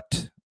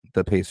what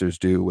the Pacers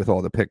do with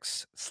all the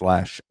picks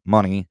 /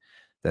 money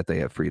that they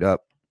have freed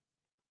up.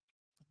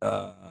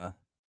 The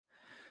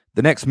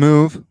next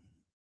move,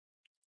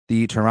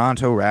 the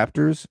Toronto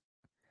Raptors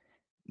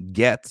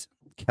get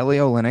Kelly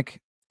Olynyk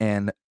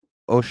and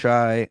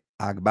Ochai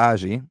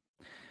Agbaji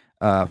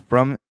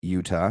from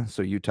Utah.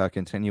 So Utah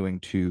continuing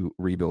to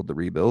rebuild the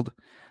rebuild.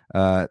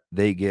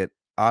 They get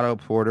Otto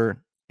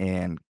Porter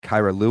and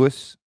Kyra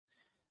Lewis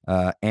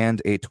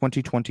and a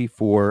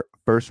 2024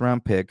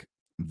 first-round pick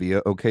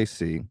via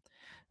OKC.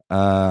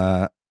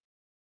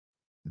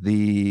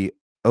 The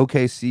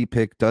OKC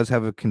pick does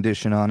have a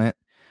condition on it.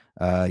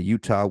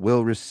 Utah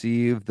will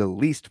receive the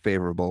least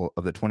favorable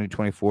of the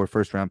 2024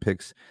 first-round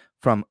picks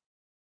from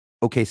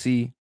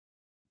OKC,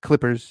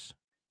 Clippers,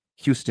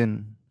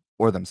 Houston,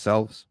 or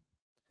themselves.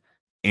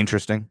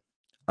 Interesting.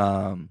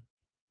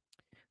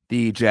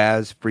 The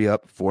Jazz free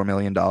up $4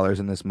 million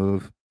in this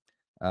move,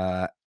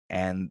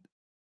 and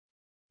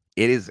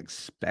it is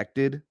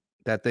expected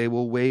that they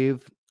will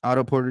waive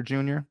Otto Porter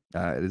Jr.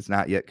 It is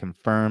not yet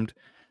confirmed,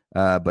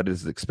 but it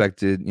is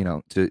expected,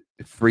 to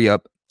free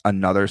up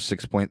another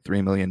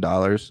 $6.3 million.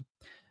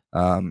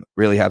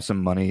 Really have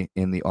some money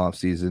in the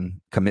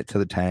offseason, commit to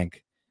the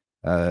tank.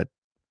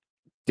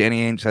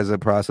 Danny Ainge has a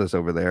process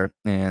over there,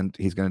 and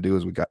he's going to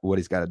do what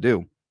he's got to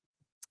do.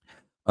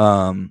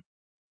 The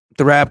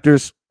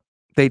Raptors,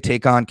 they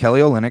take on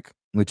Kelly Olynyk,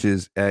 which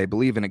is, I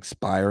believe, an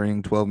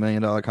expiring $12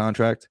 million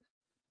contract.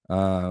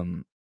 I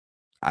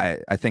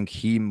think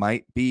he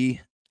might be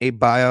a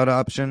buyout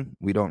option.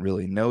 We don't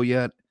really know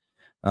yet.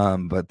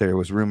 But there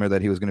was rumor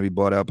that he was going to be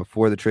bought out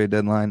before the trade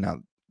deadline. Now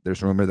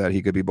there's rumor that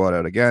he could be bought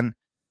out again.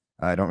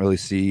 I don't really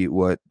see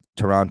what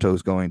Toronto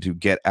is going to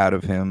get out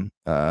of him.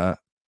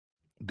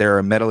 They're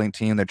a meddling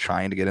team. They're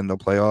trying to get into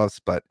the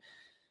playoffs, but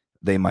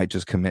they might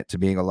just commit to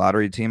being a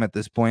lottery team at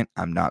this point.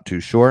 I'm not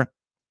too sure.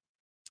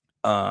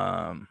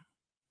 Let's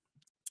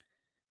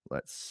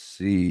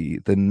see.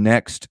 The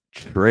next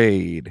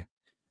trade.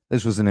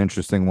 This was an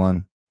interesting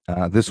one.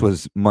 This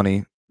was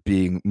money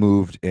being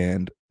moved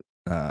and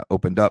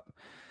opened up.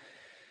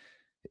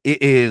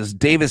 It is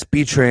Davis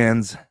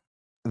Bertans,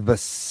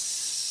 Vasilije,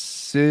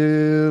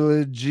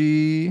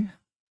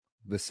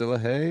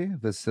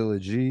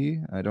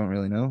 I don't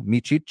really know,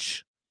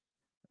 Micic,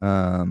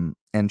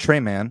 and Tre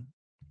Mann,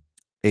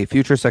 a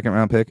future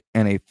second-round pick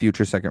and a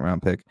future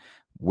second-round pick.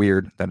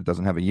 Weird that it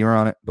doesn't have a year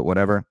on it, but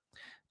whatever.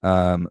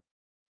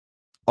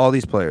 All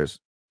these players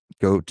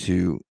go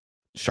to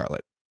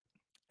Charlotte,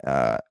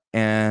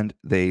 and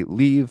they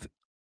leave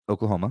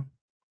Oklahoma,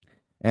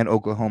 and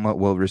Oklahoma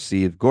will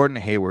receive Gordon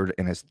Hayward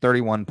in his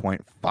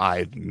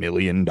 $31.5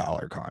 million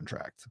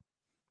contract.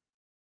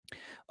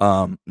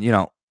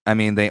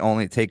 They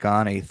only take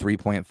on a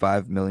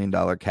 $3.5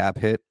 million cap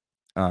hit,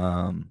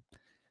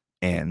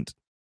 and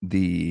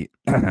the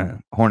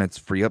Hornets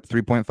free up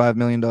 $3.5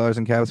 million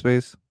in cap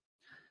space.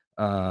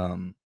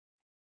 I'm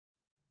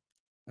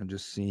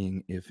just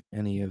seeing if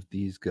any of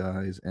these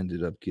guys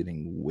ended up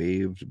getting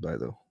waived by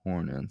the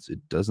Hornets.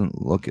 It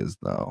doesn't look as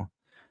though.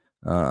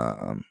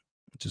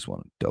 Just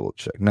want to double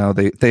check. No,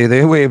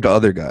 they waived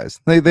other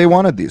guys. They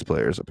wanted these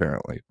players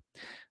apparently,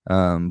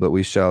 but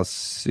we shall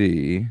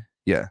see.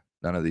 Yeah,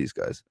 none of these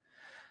guys.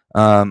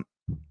 The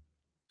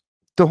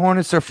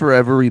Hornets are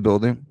forever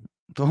rebuilding.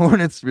 The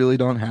Hornets really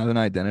don't have an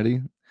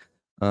identity,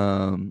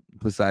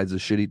 besides a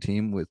shitty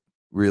team with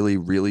really,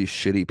 really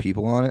shitty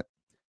people on it.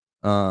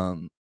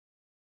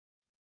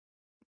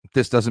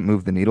 This doesn't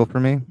move the needle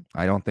for me.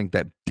 I don't think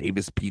that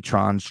Davis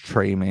Bertans,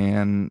 Tre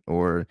Mann,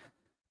 or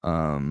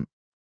I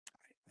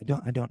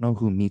don't know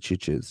who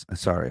Micic is.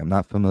 Sorry, I'm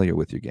not familiar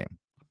with your game.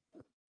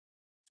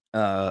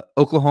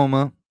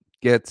 Oklahoma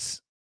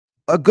gets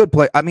a good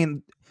play. I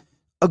mean,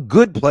 a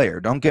good player.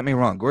 Don't get me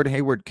wrong. Gordon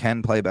Hayward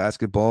can play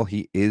basketball.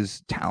 He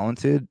is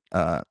talented.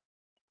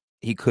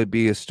 He could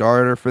be a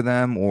starter for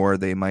them, or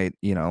they might,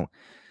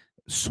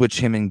 switch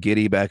him and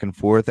Giddey back and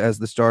forth as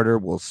the starter.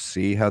 We'll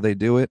see how they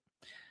do it.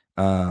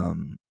 But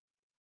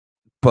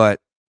that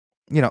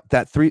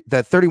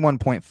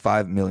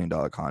 $31.5 million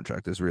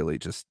contract is really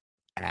just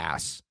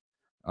ass.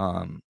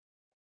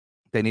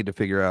 They need to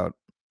figure out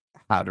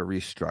how to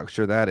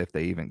restructure that, if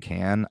they even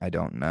can. I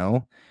don't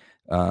know.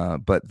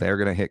 But they're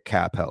going to hit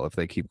cap hell if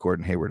they keep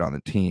Gordon Hayward on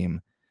the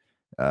team,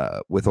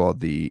 with all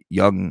the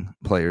young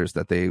players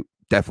that they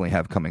definitely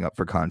have coming up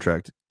for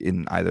contract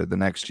in either the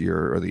next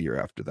year or the year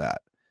after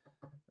that.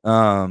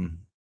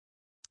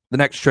 The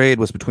next trade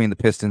was between the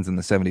Pistons and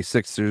the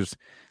 76ers.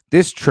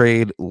 This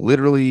trade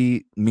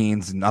literally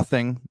means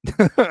nothing.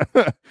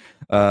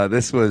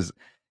 This was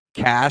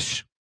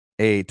cash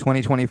a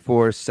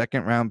 2024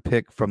 second-round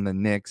pick from the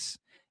Knicks,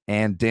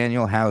 and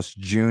Daniel House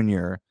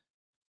Jr.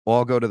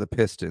 all go to the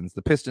Pistons.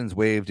 The Pistons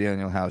waived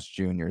Daniel House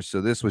Jr., so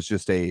this was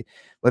just a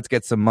let's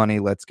get some money,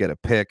 let's get a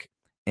pick,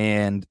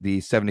 and the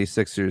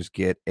 76ers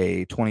get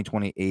a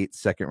 2028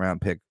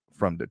 second-round pick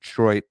from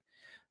Detroit,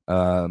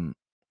 freeing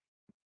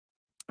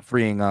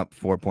up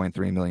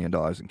 $4.3 million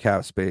in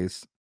cap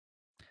space.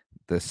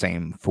 The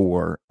same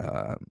for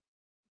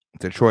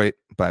Detroit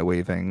by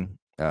waiving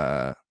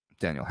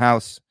Daniel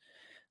House.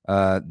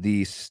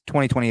 The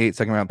 2028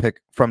 second round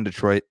pick from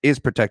Detroit is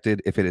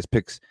protected if it is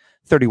picks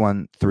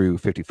 31 through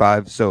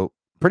 55. So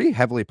pretty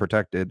heavily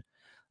protected.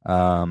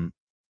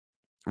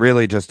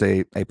 Really just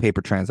a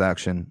paper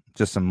transaction,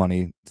 just some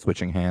money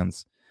switching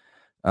hands.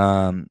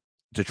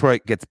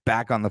 Detroit gets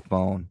back on the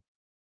phone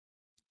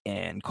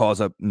and calls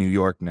up New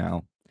York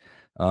now.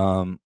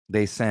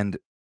 They send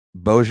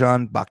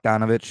Bojan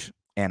Bogdanovic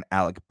and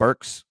Alec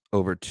Burks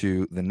over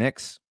to the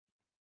Knicks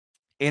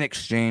in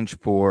exchange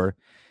for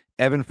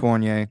Evan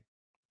Fournier,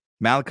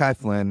 Malachi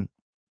Flynn,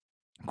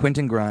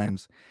 Quentin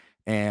Grimes,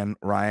 and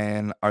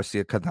Ryan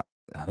Arcidiacono.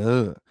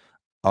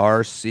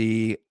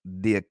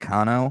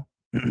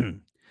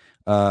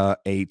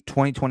 A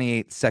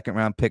 2028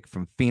 second-round pick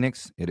from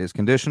Phoenix. It is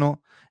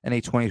conditional. And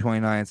a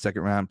 2029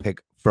 second-round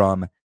pick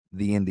from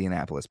the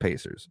Indianapolis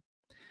Pacers.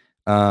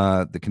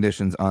 The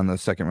conditions on the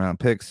second-round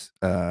picks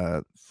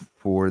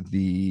for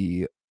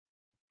the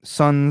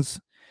Suns,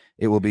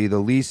 it will be the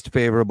least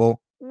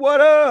favorable.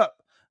 What up?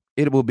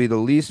 It will be the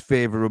least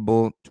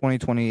favorable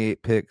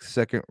 2028 pick,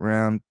 second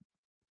round.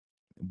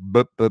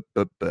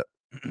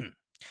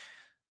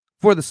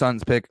 For the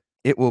Suns pick,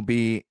 it will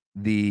be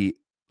the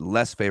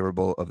less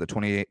favorable of the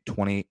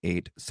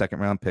 28 second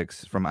round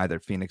picks from either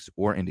Phoenix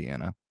or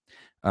Indiana.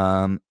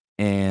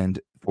 And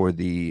for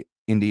the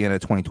Indiana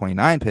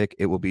 2029 pick,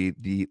 it will be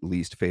the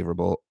least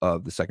favorable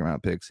of the second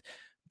round picks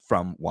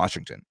from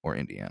Washington or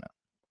Indiana.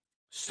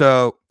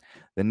 So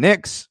the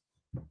Knicks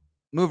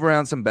move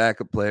around some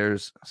backup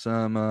players.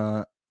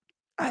 I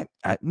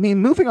mean,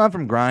 moving on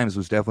from Grimes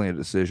was definitely a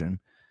decision.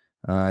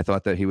 I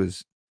thought that he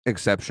was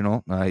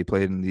exceptional. He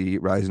played in the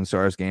Rising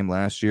Stars game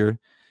last year.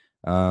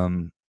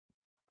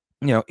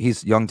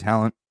 He's young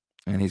talent,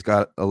 and he's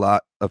got a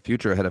lot of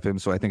future ahead of him,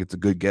 so I think it's a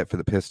good get for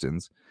the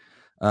Pistons.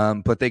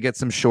 But they get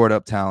some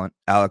short-up talent.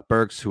 Alec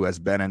Burks, who has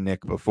been a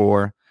Knick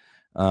before,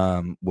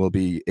 will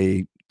be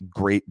a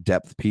great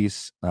depth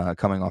piece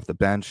coming off the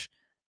bench.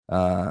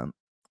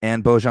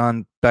 And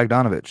Bojan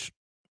Bogdanovic,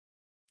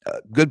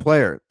 good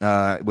player.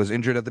 Was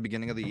injured at the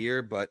beginning of the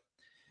year, but,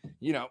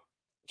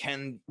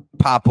 can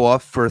pop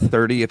off for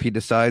 30 if he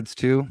decides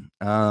to.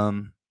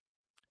 The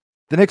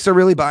Knicks are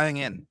really buying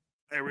in.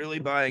 They're really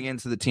buying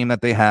into the team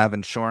that they have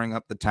and shoring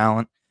up the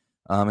talent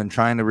and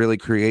trying to really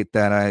create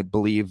that, I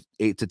believe,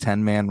 8 to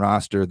 10 man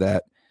roster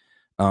that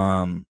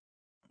can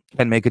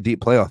make a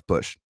deep playoff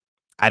push.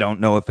 I don't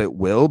know if it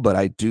will, but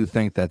I do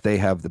think that they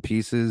have the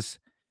pieces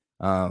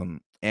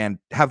and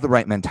have the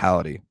right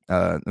mentality.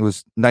 It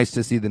was nice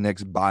to see the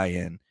Knicks buy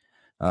in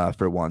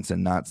for once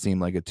and not seem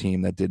like a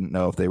team that didn't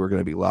know if they were going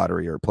to be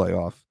lottery or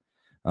playoff.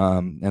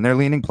 And they're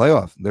leaning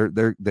playoff.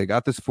 They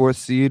got this 4th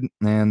seed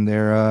and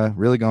they're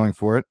really going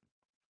for it.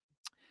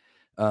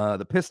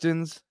 The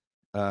Pistons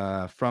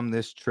from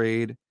this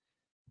trade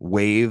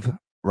waive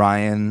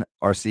Ryan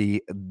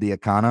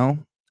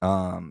Arcidiacono.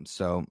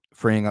 So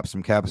freeing up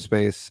some cap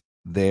space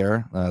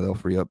there. They'll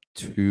free up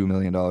 $2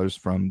 million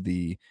from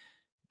the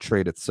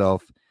trade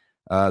itself.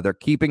 They're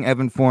keeping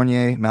Evan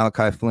Fournier,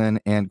 Malachi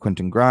Flynn, and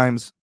Quentin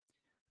Grimes.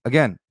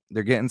 Again,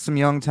 they're getting some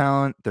young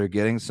talent. They're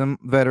getting some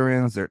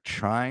veterans. They're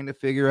trying to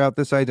figure out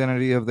this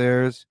identity of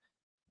theirs.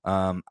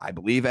 I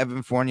believe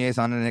Evan Fournier is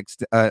on an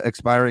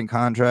expiring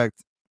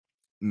contract.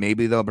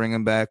 Maybe they'll bring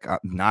him back,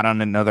 not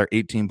on another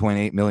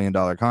 $18.8 million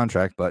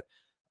contract, but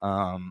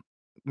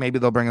maybe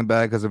they'll bring him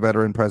back as a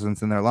veteran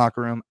presence in their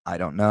locker room. I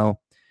don't know.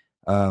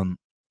 But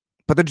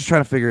they're just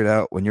trying to figure it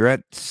out. When you're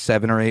at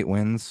 7 or 8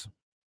 wins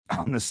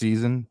on the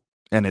season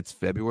and it's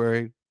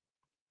February,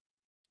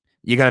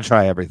 you got to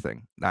try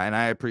everything. And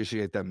I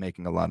appreciate them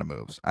making a lot of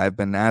moves. I've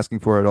been asking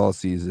for it all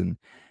season.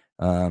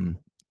 And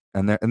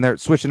they're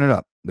switching it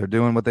up. They're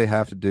doing what they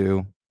have to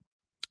do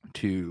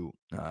to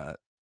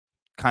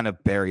kind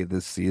of bury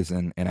this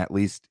season and at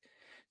least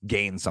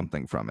gain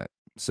something from it.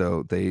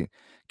 So they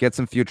get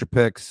some future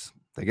picks.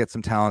 They get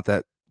some talent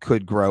that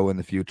could grow in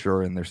the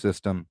future in their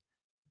system.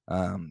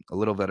 A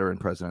little veteran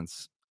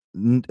presence.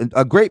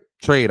 A great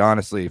trade,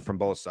 honestly, from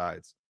both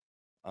sides.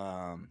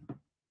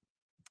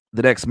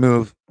 The next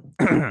move,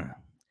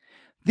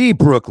 the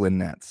Brooklyn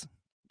Nets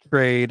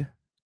trade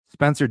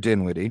Spencer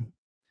Dinwiddie,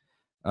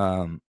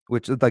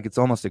 which is like it's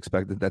almost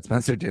expected that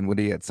Spencer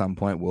Dinwiddie at some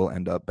point will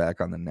end up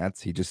back on the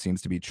Nets. He just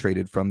seems to be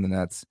traded from the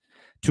Nets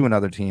to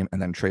another team and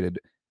then traded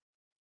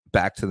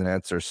back to the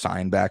Nets or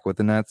signed back with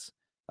the Nets.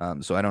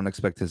 So I don't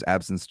expect his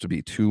absence to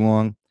be too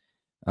long.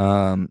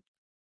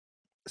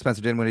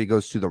 Spencer Dinwiddie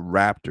goes to the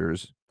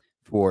Raptors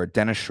for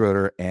Dennis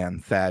Schroeder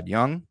and Thad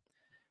Young.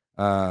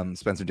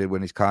 Spencer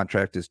Dinwiddie's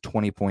contract is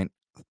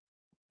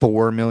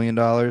 $20.4 million.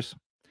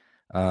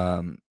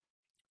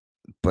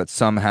 but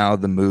somehow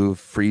the move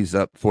frees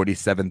up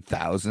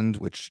 47,000,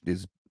 which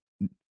is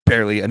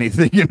barely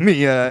anything in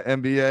the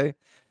NBA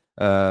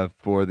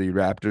for the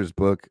Raptors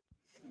book.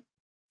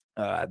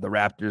 The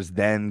Raptors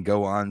then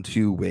go on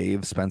to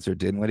waive Spencer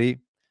Dinwiddie.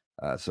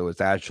 So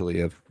it's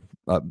actually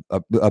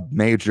a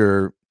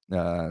major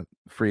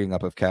freeing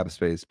up of cap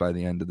space by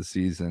the end of the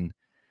season.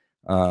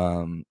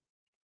 And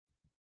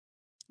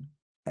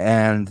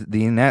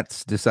the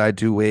Nets decide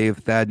to waive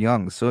Thad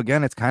Young. So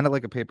again, it's kind of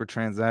like a paper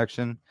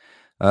transaction.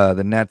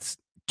 The Nets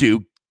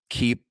do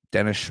keep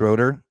Dennis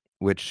Schroeder,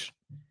 which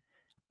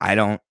I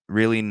don't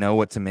really know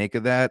what to make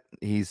of that.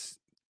 He's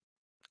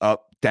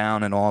up,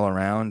 down, and all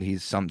around.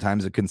 He's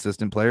sometimes a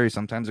consistent player. He's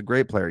sometimes a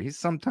great player. He's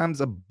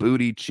sometimes a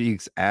booty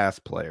cheeks ass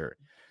player.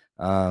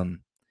 And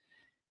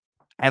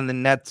the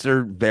Nets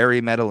are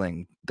very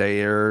meddling.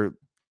 They are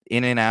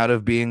in and out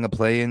of being a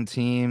play-in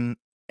team.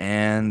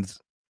 And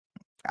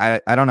I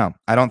don't know.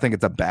 I don't think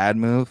it's a bad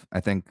move.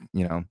 I think,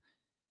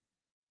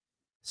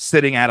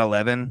 sitting at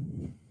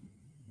 11,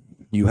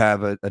 you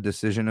have a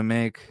decision to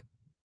make.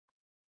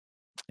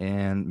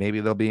 And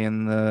maybe they'll be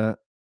in the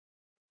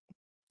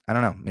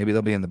maybe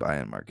they'll be in the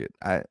buy-in market.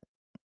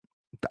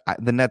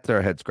 The Nets are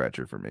a head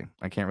scratcher for me.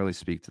 I can't really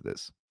speak to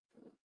this.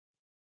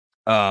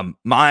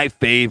 My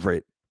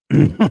favorite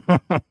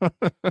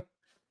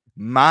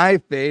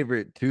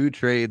two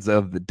trades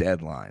of the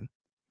deadline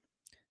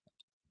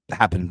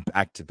happened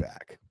back to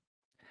back.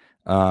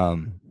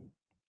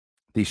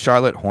 The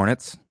Charlotte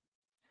Hornets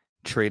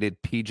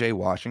traded PJ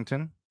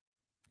Washington,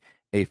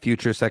 a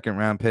future second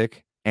round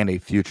pick, and a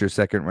future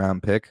second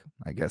round pick.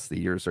 I guess the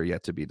years are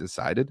yet to be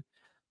decided.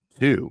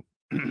 To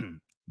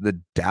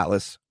the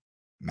Dallas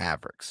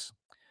Mavericks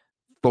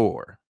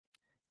for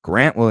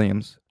Grant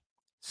Williams,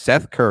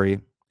 Seth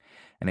Curry,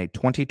 and a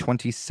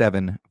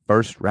 2027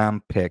 first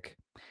round pick.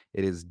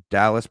 It is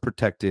Dallas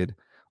protected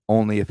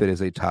only if it is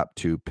a top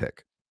 2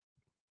 pick.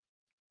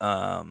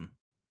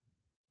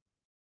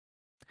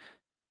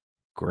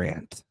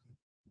 Grant.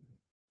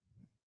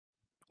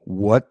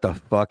 What the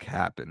fuck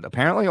happened?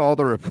 Apparently all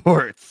the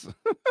reports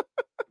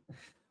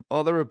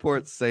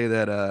say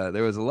that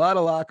there was a lot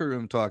of locker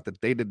room talk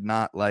that they did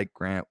not like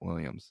Grant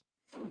Williams.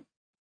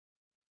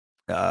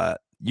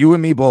 You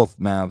and me both,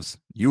 Mavs.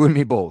 You and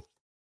me both.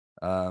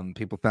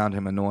 People found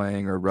him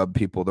annoying or rubbed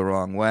people the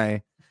wrong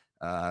way.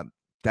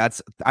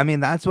 That's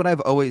what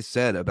I've always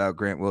said about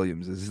Grant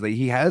Williams is that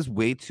he has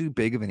way too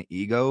big of an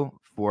ego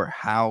for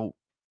how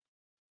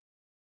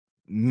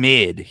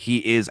mid he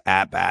is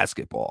at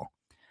basketball.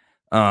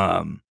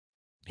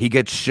 He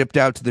gets shipped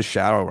out to the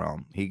shadow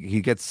realm.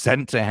 He gets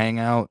sent to hang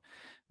out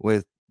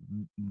with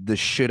the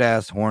shit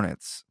ass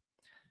Hornets.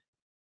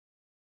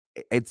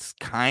 It's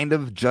kind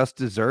of just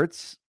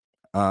desserts.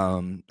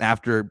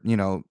 After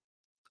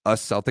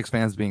us Celtics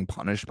fans being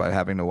punished by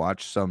having to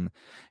watch some,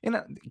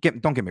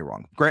 don't get me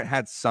wrong. Grant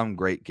had some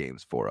great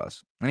games for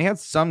us, and he had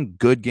some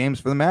good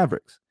games for the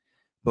Mavericks.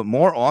 But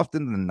more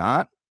often than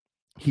not,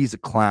 he's a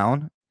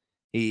clown.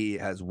 He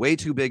has way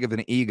too big of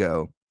an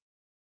ego,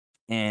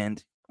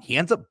 and he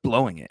ends up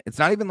blowing it. It's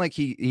not even like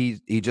he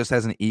just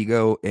has an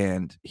ego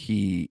and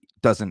he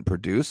doesn't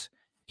produce.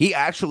 He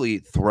actually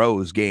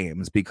throws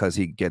games because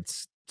he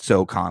gets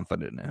so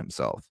confident in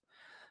himself.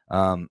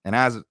 And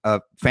as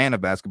a fan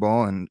of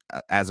basketball and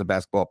as a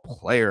basketball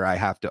player, I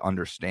have to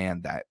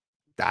understand that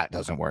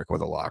doesn't work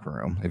with a locker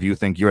room. If you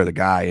think you're the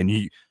guy and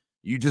you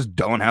just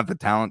don't have the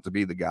talent to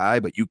be the guy,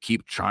 but you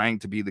keep trying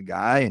to be the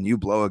guy and you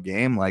blow a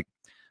game like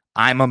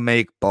I'm a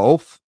make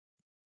both,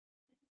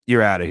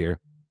 you're out of here.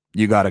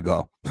 You got to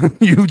go.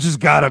 You just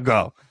got to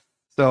go.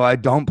 So I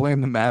don't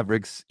blame the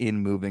Mavericks in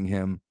moving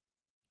him.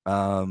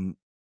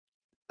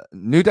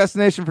 New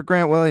destination for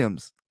Grant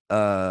Williams.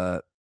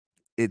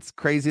 It's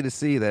crazy to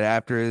see that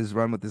after his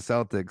run with the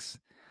Celtics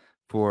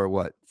for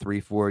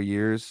 3-4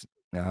 years,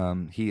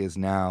 he has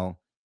now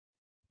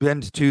been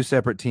to 2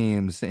 separate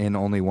teams in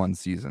only 1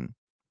 season.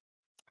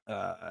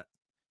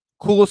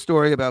 Cool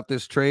story about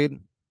this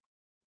trade.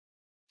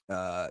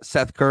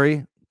 Seth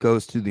Curry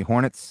goes to the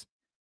Hornets.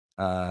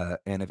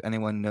 And if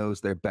anyone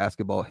knows their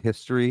basketball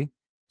history,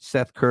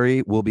 Seth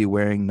Curry will be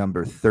wearing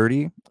number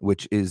 30,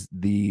 which is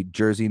the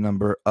jersey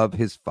number of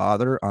his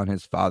father on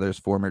his father's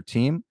former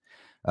team.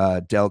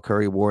 Del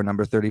Curry wore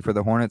number 30 for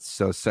the Hornets.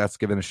 So Seth's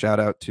giving a shout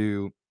out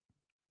to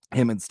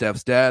him and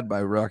Steph's dad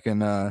by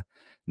rocking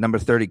number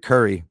 30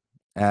 Curry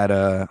at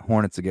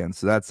Hornets again.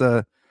 So that's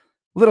a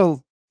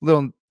little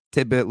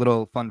tidbit,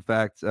 little fun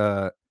fact.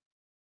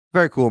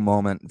 Very cool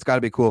moment. It's got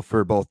to be cool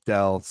for both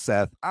Del,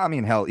 Seth. I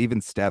mean, hell,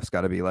 even Steph's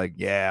got to be like,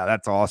 yeah,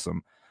 that's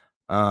awesome.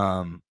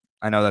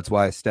 I know that's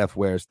why Steph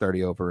wears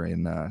 30 over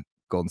in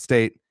Golden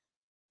State.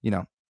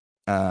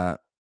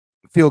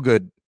 Feel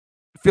good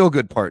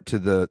part to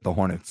the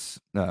Hornets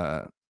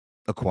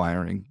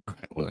acquiring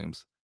Grant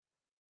Williams.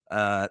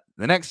 The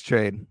next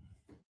trade,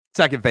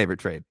 second favorite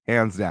trade,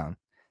 hands down.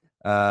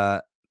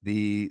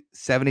 The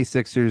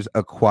 76ers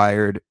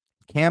acquired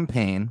Cam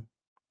Payne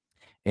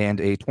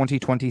and a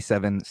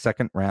 2027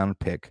 second round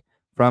pick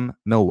from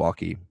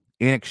Milwaukee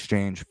in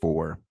exchange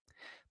for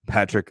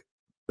Patrick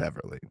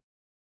Beverley.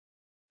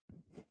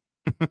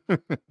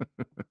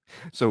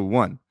 So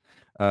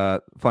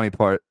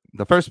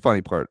the first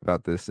funny part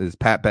about this is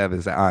Pat Bev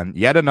is on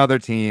yet another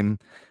team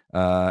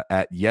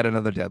at yet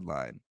another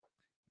deadline.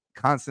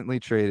 Constantly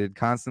traded,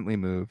 constantly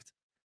moved.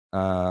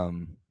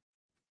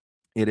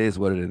 It is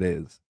what it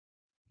is.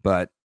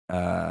 But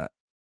the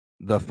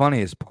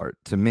funniest part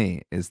to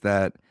me is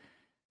that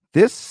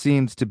this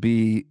seems to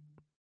be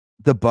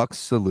the Bucks'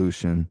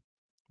 solution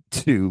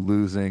to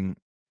losing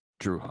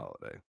Drew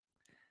Holiday.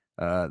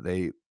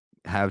 They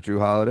have Drew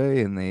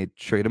Holiday and they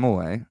trade him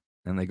away,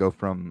 and they go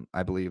from,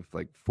 I believe,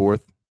 like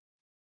fourth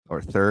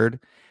or third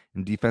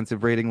in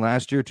defensive rating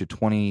last year to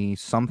 20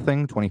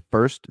 something,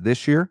 21st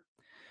this year.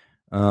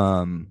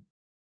 And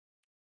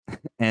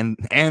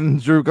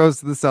Drew goes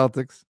to the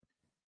Celtics,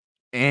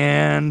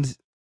 and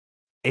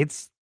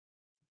it's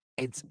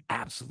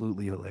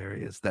absolutely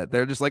hilarious that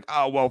they're just like,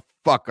 oh well,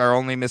 fuck, our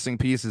only missing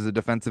piece is a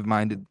defensive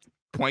minded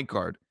point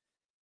guard.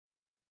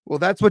 Well,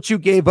 that's what you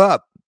gave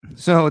up.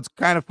 So it's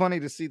kind of funny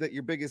to see that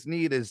your biggest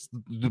need is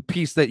the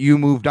piece that you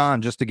moved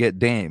on just to get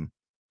Dame.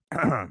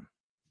 But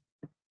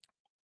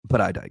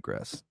I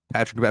digress.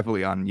 Patrick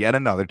Beverley on yet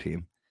another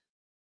team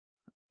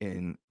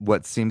in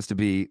what seems to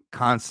be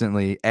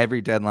constantly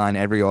every deadline,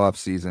 every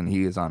offseason,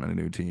 he is on a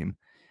new team.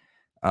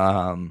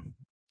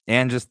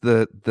 And just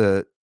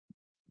the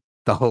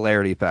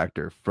hilarity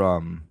factor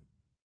from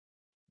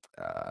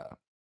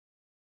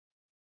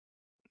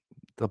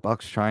the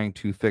Bucks trying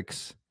to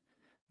fix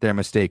their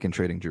mistake in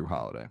trading Drew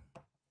Holiday.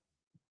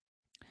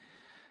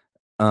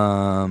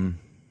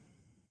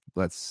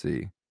 Let's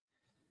see.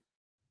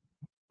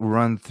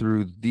 Run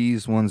through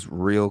these ones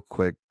real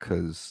quick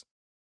because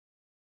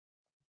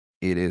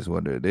it is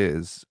what it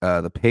is.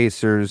 The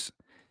Pacers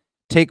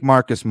take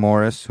Marcus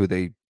Morris, who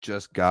they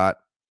just got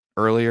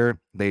earlier.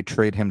 They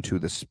trade him to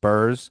the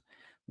Spurs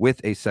with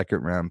a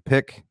second-round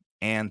pick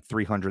and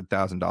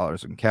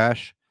 $300,000 in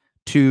cash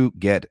to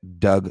get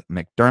Doug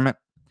McDermott.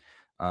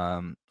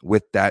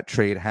 With that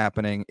trade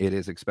happening, it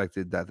is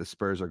expected that the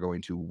Spurs are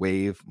going to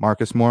waive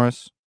Marcus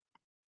Morris.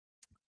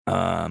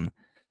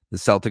 The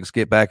Celtics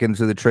get back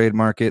into the trade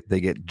market. They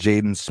get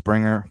Jaden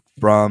Springer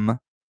from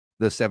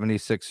the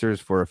 76ers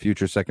for a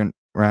future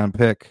second-round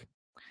pick.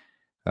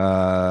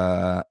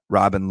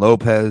 Robin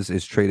Lopez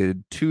is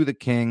traded to the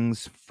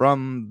Kings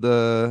from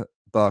the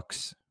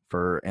Bucks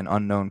for an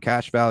unknown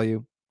cash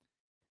value.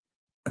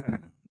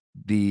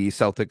 The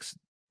Celtics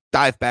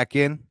dive back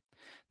in.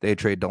 They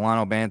trade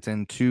Delano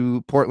Banton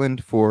to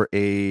Portland for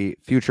a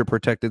future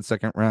protected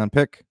second-round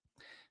pick.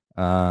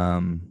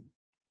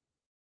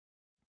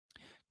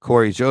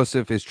 Corey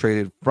Joseph is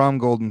traded from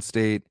Golden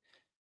State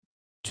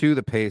to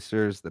the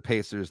Pacers. The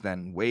Pacers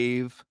then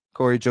waive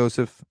Corey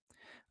Joseph.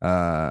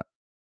 Along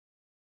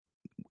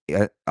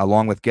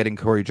with getting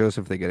Corey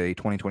Joseph, they get a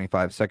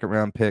 2025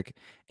 second-round pick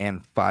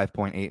and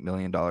 $5.8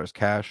 million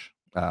cash.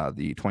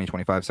 The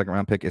 2025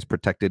 second-round pick is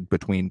protected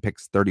between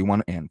picks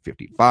 31 and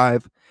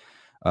 55.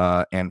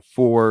 And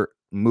for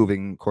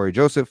moving Corey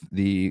Joseph,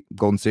 the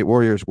Golden State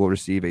Warriors will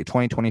receive a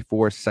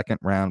 2024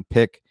 second-round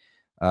pick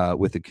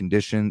with the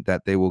condition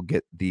that they will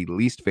get the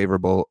least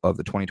favorable of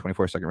the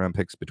 2024 second-round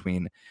picks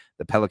between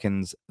the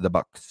Pelicans, the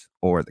Bucks,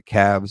 or the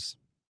Cavs.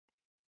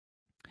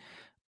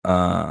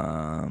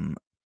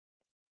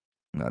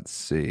 Let's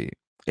see.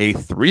 A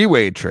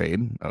three-way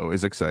trade,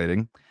 always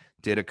exciting,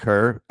 did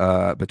occur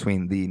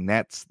between the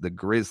Nets, the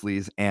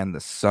Grizzlies, and the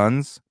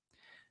Suns.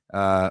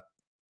 The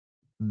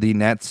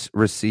Nets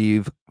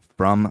receive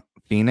from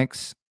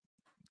Phoenix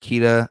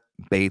Keita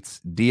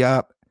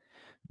Bates-Diop,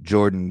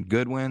 Jordan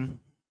Goodwin,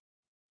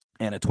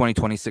 and a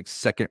 2026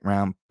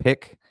 second-round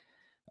pick.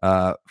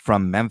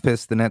 From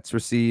Memphis, the Nets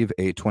receive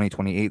a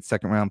 2028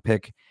 second-round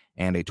pick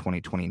and a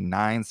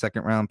 2029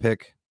 second-round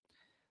pick.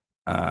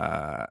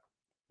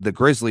 The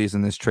Grizzlies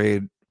in this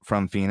trade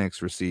from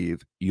Phoenix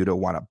receive Yuta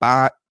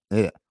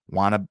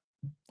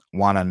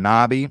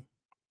Watanabe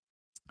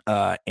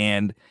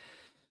and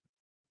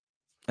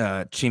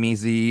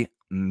Chimizi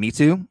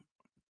Mitu.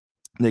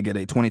 They get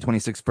a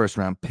 2026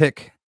 first-round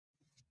pick.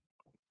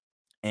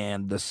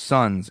 And the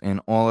Suns in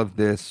all of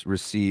this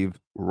receive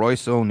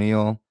Royce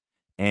O'Neal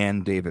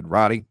and David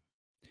Roddy.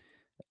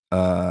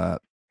 I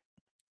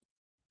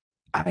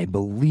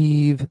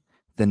believe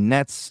the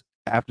Nets,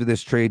 after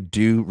this trade,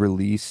 do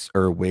release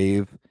or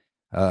waive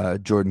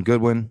Jordan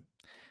Goodwin.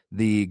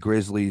 The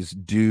Grizzlies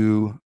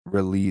do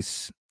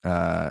release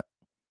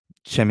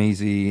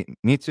Chimizi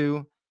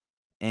Mitu.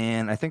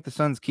 And I think the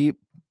Suns keep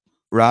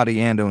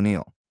Roddy and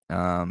O'Neal.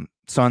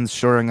 Suns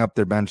shoring up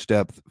their bench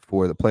depth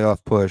for the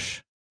playoff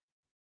push.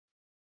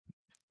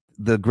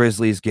 The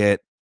Grizzlies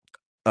get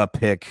a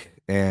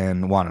pick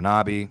and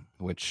Watanabe,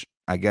 which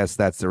I guess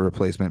that's the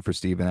replacement for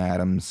Steven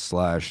Adams /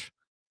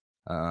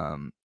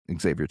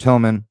 Xavier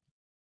Tillman.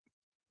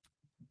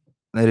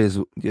 It is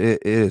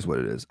what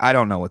it is. I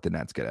don't know what the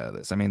Nets get out of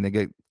this. I mean, they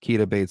get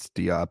Keita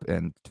Bates-Diop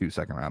and 2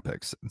 second-round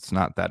picks. It's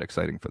not that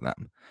exciting for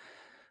them.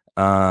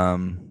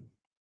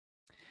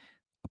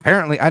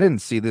 Apparently, I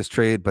didn't see this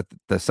trade, but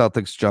the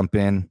Celtics jump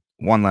in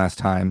one last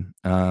time,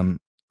 and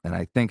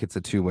I think it's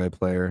a two-way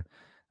player.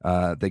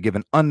 They give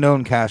an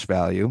unknown cash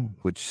value,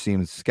 which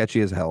seems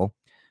sketchy as hell,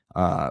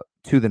 to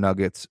the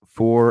Nuggets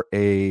for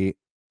a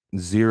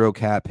zero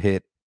cap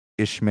hit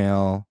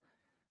Ishmael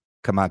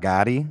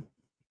Kamagati,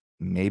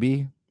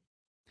 maybe.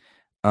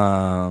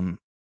 I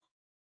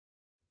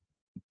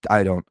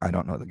don't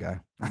know the guy.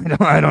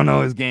 I don't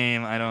know his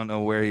game. I don't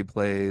know where he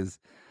plays.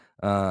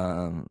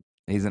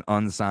 He's an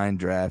unsigned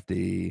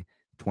draftee,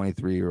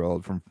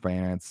 23-year-old from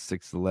France,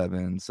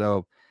 6'11".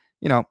 So,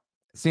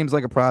 seems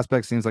like a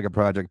prospect, seems like a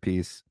project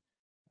piece.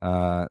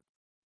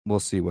 We'll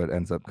see what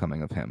ends up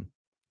coming of him.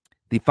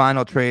 The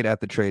final trade at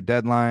the trade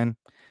deadline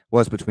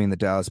was between the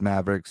Dallas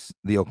Mavericks,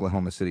 the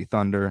Oklahoma City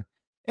Thunder,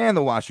 and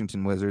the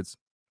Washington Wizards.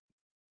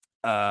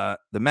 The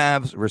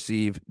Mavs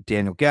receive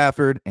Daniel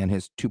Gafford and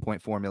his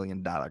 $2.4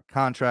 million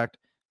contract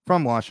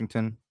from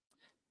Washington.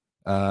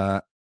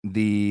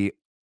 The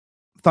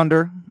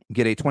Thunder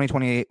get a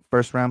 2028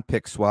 first-round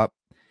pick swap.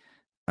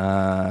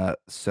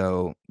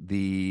 So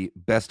the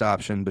best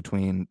option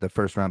between the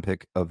first-round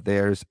pick of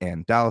theirs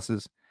and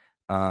Dallas's.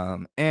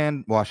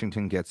 And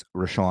Washington gets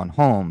Richaun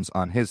Holmes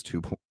on his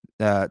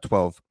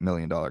 $12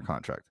 million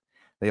contract.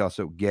 They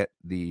also get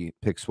the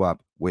pick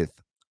swap with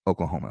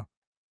Oklahoma.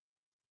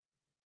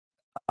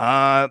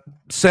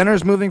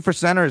 Centers moving for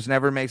centers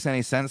never makes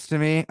any sense to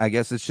me. I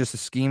guess it's just a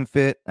scheme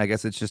fit. I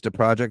guess it's just a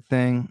project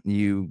thing.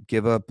 You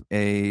give up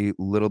a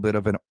little bit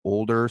of an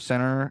older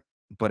center,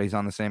 but he's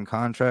on the same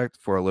contract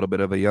for a little bit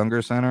of a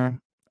younger center.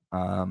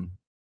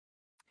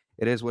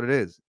 It is what it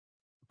is.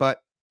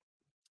 But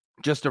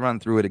just to run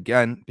through it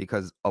again,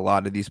 because a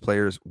lot of these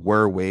players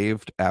were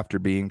waived after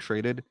being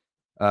traded.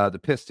 The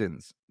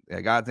Pistons,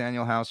 they got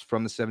Daniel House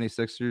from the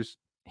 76ers.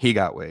 He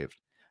got waived.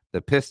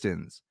 The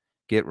Pistons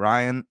get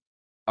Ryan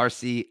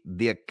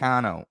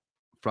Arcidiacono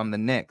from the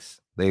Knicks.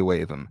 They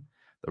waive him.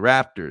 The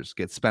Raptors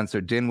get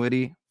Spencer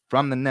Dinwiddie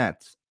from the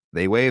Nets.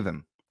 They waive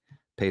him.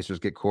 Pacers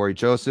get Corey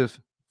Joseph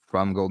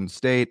from Golden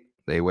State.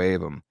 They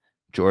waive him.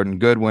 Jordan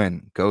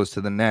Goodwin goes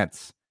to the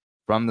Nets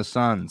from the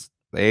Suns.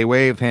 They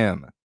waive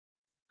him.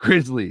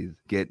 Grizzlies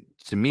get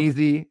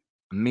Chimezie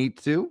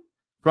Metu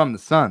from the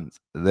Suns.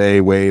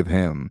 They waive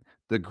him.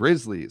 The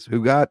Grizzlies,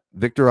 who got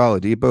Victor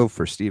Oladipo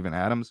for Steven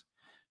Adams,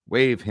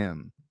 waive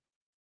him.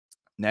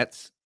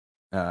 Nets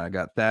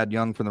got Thad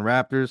Young from the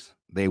Raptors.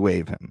 They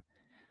waive him.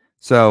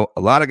 So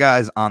a lot of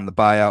guys on the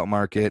buyout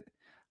market,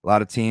 a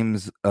lot of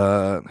teams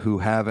who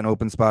have an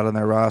open spot on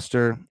their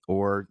roster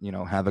or,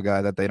 have a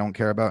guy that they don't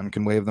care about and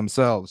can waive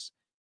themselves,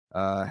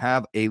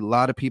 have a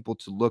lot of people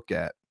to look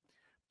at.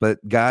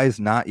 But guys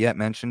not yet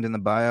mentioned in the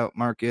buyout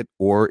market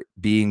or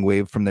being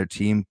waived from their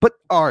team, but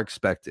are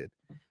expected.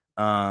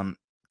 Kyle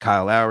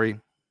Lowry,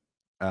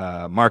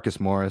 Marcus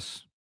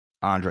Morris,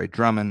 Andre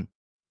Drummond,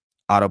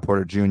 Otto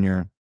Porter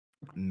Jr.,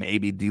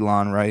 maybe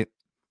Delon Wright.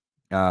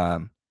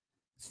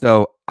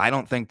 So I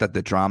don't think that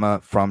the drama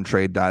from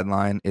trade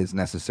deadline is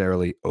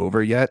necessarily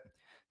over yet,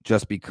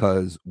 just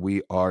because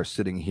we are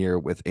sitting here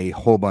with a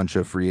whole bunch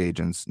of free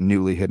agents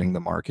newly hitting the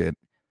market,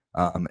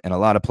 and a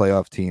lot of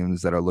playoff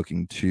teams that are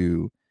looking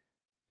to,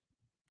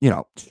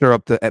 stir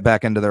up the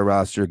back end of their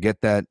roster,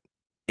 get that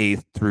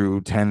 8th through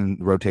 10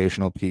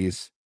 rotational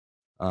piece.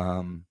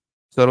 So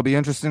it'll be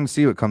interesting to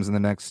see what comes in the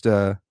next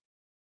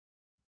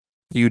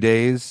few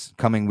days,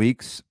 coming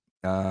weeks.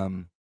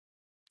 So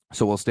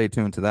we'll stay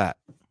tuned to that.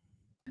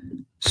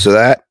 So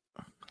that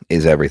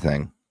is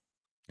everything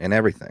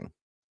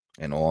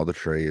and all the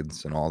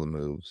trades and all the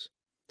moves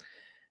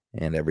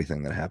and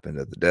everything that happened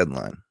at the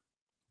deadline.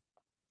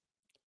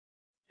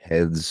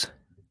 Heads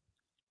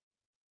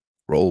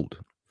rolled.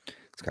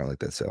 It's kind of like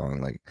that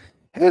song, like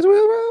heads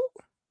will roll,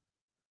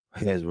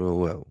 heads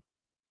will roll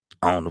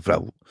on the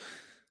floor.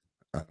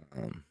 I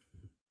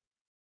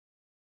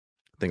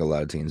think a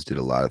lot of teams did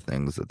a lot of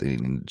things that they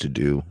needed to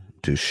do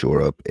to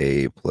shore up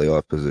a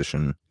playoff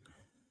position,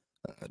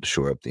 to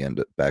shore up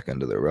the back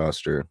end of their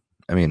roster.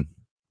 I mean,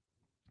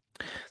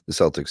 the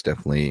Celtics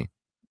definitely,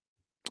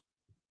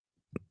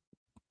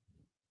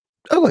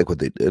 I like what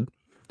they did.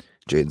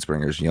 Jaden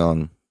Springer's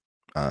young,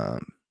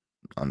 on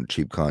a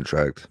cheap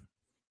contract,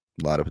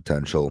 a lot of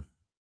potential.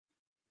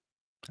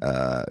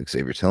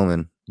 Xavier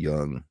Tillman,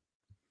 young,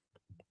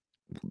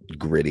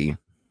 gritty, a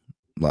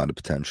lot of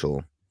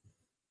potential.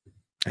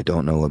 I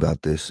don't know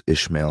about this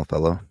Ishmael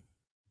fellow,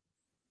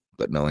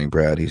 but knowing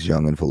Brad, he's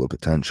young and full of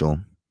potential.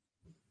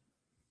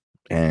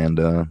 And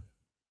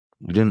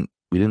we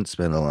didn't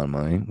spend a lot of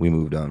money. We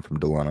moved on from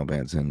Delano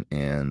Banton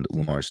and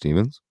Lamar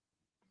Stevens,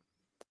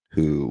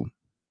 who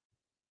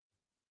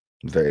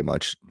very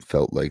much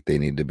felt like they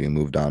needed to be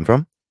moved on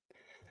from.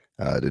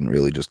 Didn't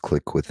really just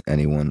click with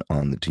anyone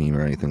on the team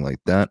or anything like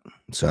that.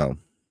 So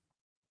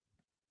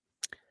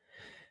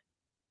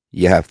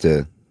you have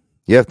to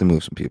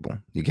move some people.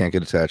 You can't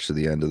get attached to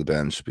the end of the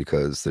bench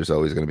because there's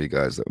always going to be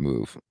guys that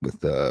move with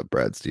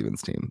Brad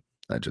Stevens' team.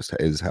 That just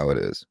is how it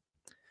is.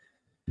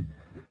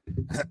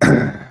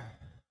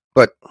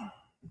 But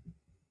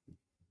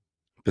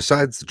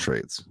besides the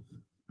trades,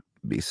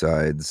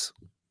 besides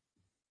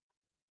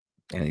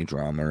any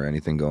drama or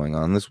anything going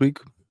on this week,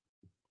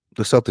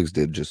 the Celtics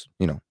did just,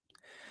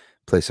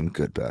 play some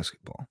good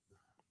basketball.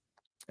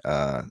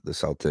 The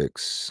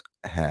Celtics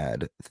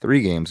had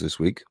 3 games this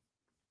week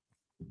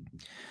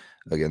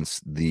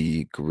against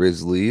the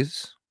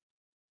Grizzlies,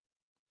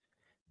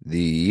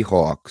 the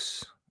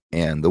Hawks,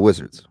 and the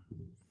Wizards.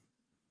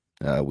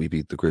 We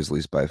beat the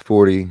Grizzlies by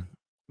 40,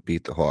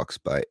 beat the Hawks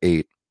by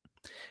 8,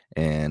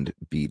 and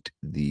beat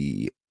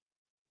the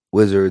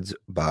Wizards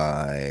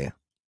by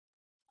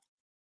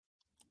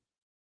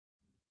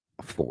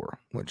 4,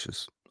 which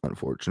is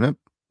unfortunate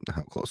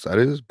how close that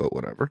is, but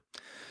whatever.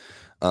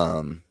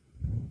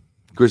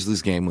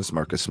 Grizzlies game was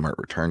Marcus Smart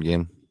return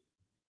game.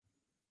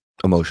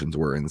 Emotions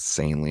were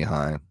insanely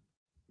high.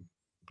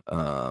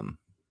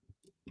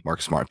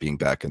 Marcus Smart being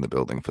back in the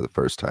building for the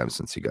first time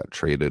since he got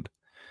traded.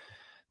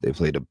 They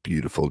played a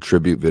beautiful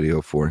tribute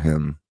video for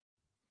him.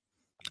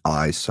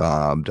 I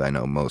sobbed. I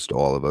know most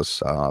all of us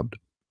sobbed.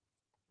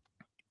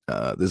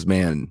 This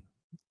man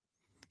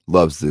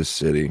loves this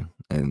city,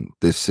 and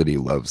this city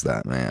loves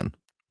that man.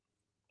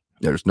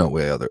 There's no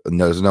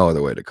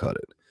other way to cut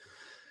it.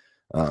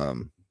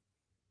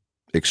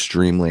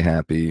 Extremely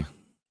happy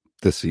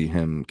to see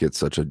him get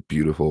such a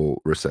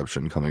beautiful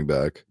reception coming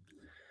back.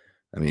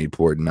 I mean, he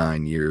poured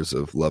 9 years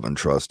of love and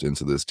trust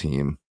into this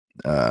team,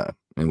 and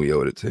we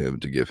owed it to him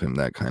to give him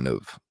that kind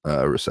of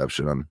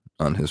reception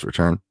on his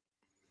return.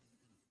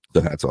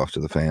 So hats off to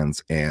the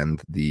fans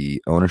and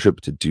the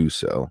ownership to do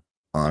so,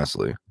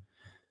 honestly.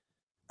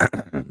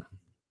 And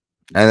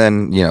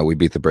then, we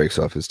beat the brakes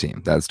off his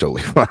team. That's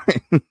totally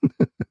fine.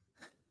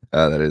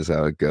 That is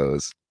how it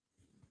goes.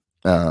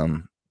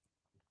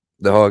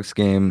 The Hawks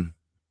game,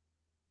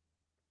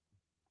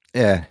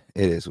 yeah,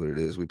 it is what it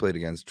is. We played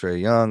against Trae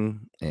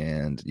Young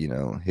and,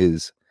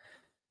 his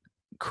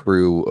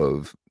crew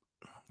of,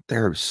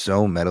 they're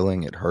so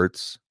meddling, it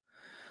hurts.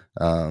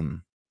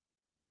 Like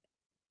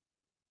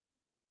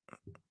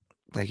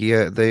they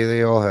had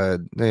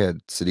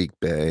Sadiq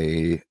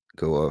Bey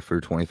go off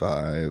for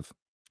 25.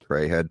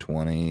 Trae had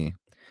 20.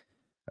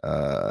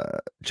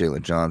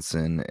 Jalen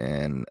Johnson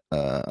and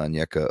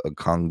Onyeka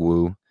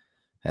Okongwu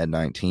had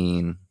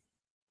 19.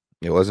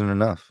 It wasn't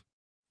enough.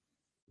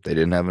 They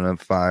didn't have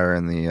enough fire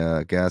in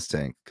the gas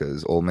tank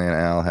because old man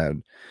Al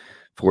had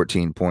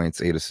 14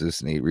 points, 8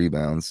 assists, and 8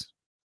 rebounds.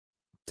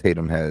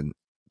 Tatum had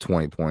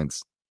 20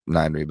 points,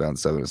 9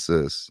 rebounds, 7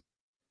 assists.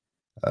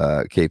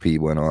 KP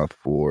went off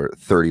for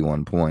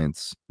 31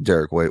 points.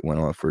 Derek White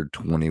went off for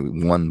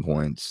 21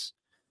 points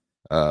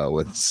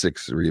with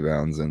 6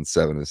 rebounds and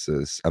 7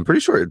 assists. I'm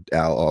pretty sure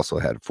Al also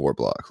had 4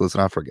 blocks. Let's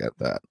not forget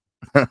that.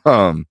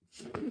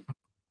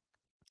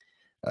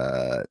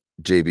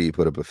 JB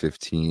put up a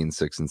 15,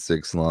 6 and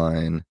 6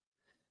 line,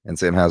 and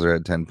Sam Hauser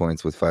had 10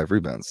 points with 5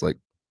 rebounds. Like,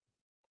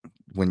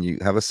 when you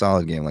have a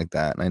solid game like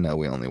that, and I know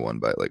we only won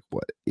by 8.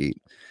 When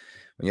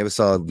you have a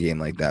solid game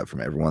like that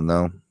from everyone,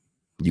 though,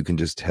 you can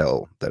just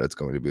tell that it's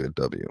going to be a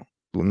W.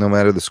 No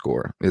matter the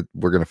score,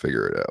 we're going to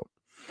figure it out.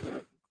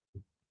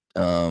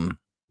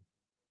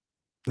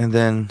 And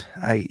then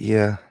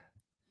it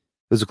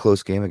was a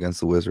close game against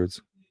the Wizards.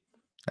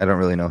 I don't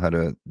really know how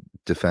to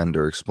defend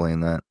or explain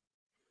that.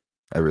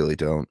 I really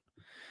don't.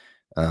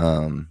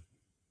 But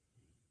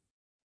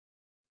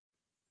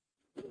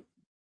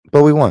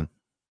we won.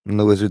 And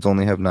the Wizards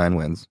only have 9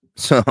 wins.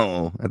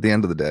 So at the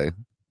end of the day,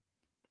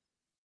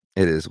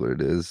 it is what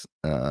it is.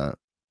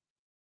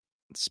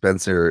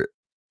 Spencer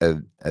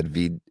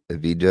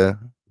Evadija.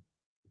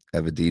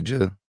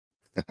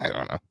 I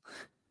don't know.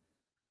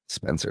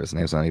 Spencer. His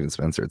name's not even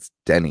Spencer. It's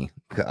Denny.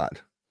 God.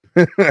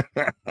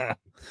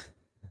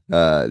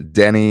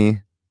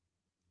 Denny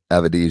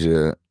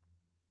Evadija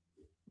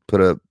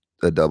put up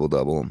a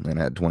double-double and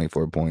had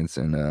 24 points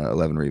and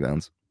 11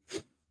 rebounds.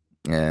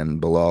 And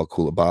Bilal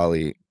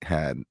Coulibaly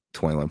had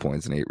 21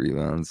 points and 8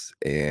 rebounds.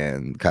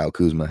 And Kyle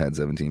Kuzma had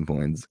 17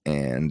 points.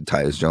 And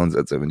Tyus Jones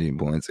had 17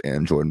 points.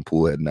 And Jordan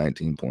Poole had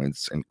 19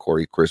 points. And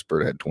Corey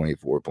Crispert had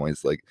 24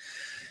 points. Like,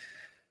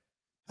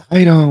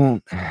 I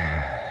don't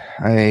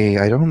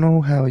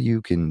know how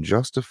you can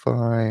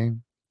justify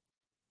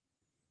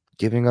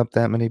giving up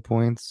that many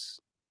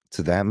points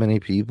to that many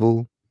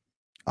people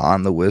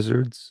on the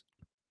Wizards.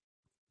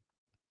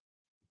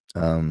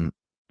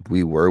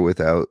 We were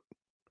without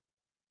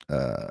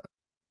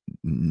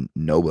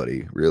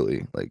nobody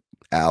really. Like,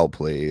 Al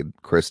played,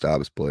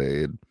 Kristaps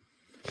played,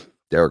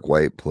 Derek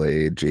White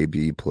played,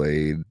 JB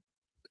played.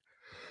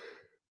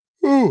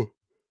 Oh,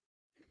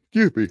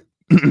 excuse me.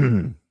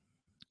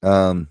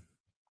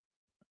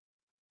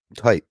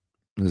 Tight.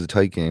 It was a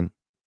tight game.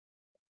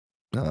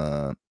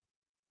 But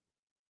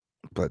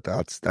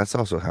that's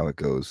also how it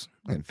goes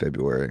in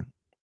February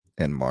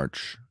and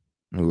March.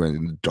 We're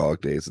in the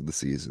dog days of the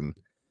season.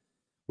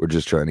 We're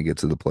just trying to get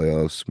to the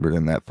playoffs. We're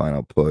in that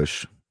final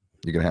push.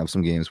 You're going to have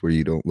some games where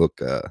you don't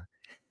look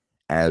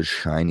as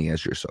shiny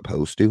as you're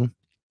supposed to.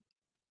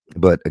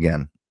 But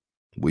again,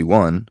 we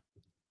won.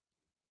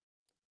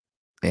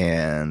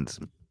 And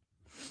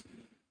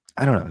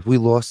I don't know. If we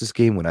lost this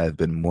game, would I have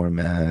been more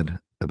mad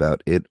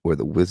about it or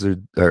the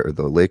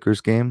Lakers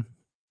game?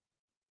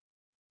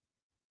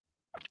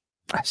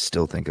 I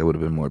still think I would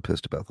have been more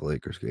pissed about the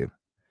Lakers game.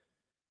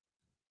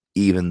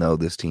 Even though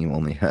this team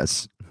only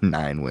has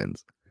 9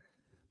 wins.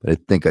 But I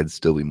think I'd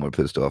still be more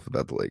pissed off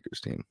about the Lakers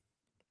team,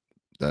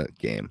 that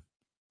game.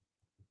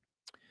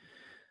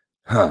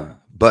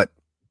 But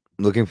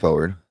looking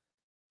forward,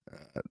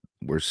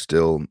 we're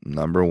still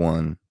number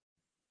one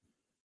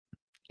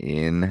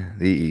in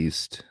the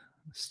East,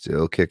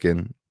 still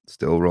kicking,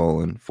 still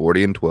rolling,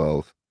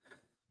 40-12.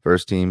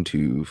 First team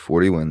to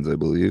 40 wins, I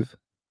believe.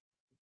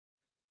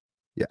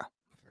 Yeah,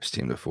 first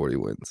team to 40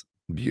 wins.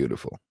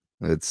 Beautiful.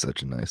 It's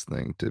such a nice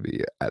thing to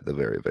be at the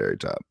very, very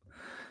top.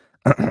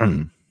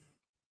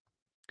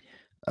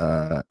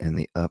 In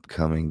the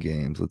upcoming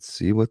games, let's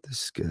see what the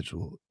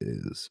schedule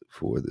is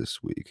for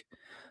this week.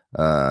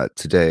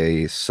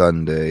 Today,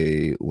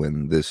 Sunday,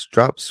 when this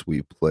drops,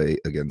 we play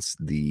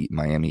against the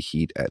Miami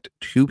Heat at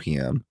 2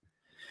 p.m.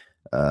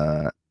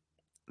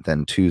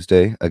 Then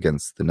Tuesday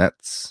against the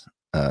Nets.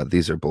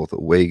 These are both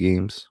away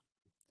games.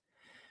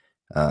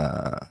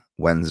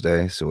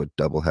 Wednesday, so a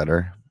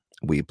doubleheader.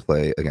 We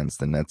play against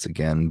the Nets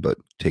again, but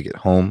take it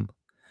home.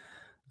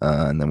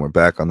 And then we're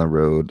back on the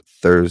road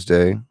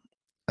Thursday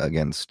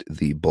against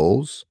the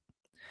Bulls.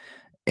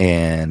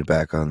 And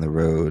back on the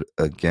road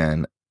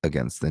again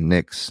against the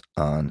Knicks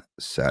on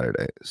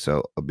Saturday.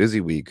 So a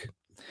busy week,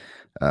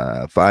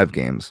 5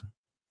 games.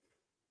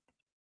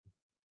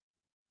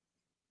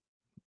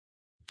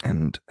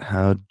 And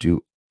how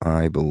do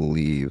I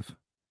believe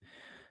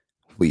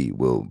we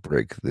will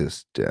break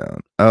this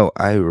down? Oh,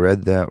 I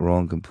read that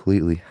wrong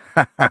completely.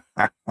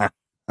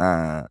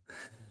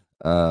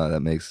 That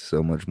makes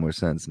so much more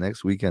sense.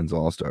 Next weekend's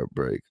All-Star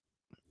break.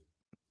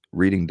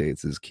 Reading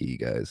dates is key,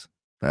 guys.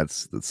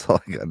 That's all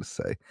I got to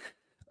say.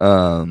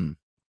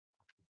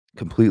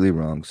 Completely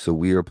wrong. So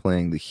we are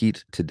playing the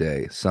Heat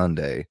today,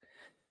 Sunday,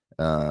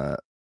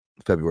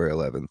 February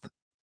 11th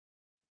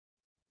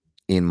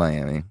in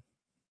Miami.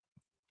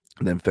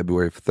 And then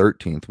February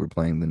 13th, we're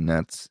playing the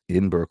Nets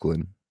in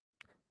Brooklyn.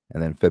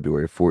 And then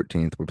February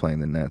 14th, we're playing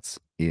the Nets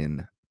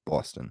in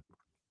Boston.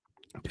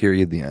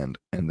 Period, the end.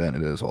 And then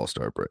it is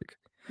All-Star break.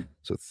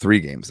 So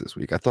 3 games this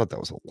week. I thought that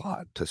was a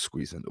lot to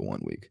squeeze into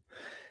 1 week.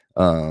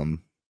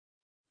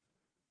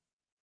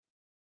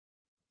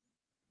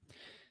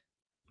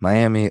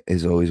 Miami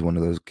is always one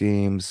of those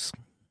games.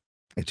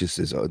 It just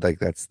is like,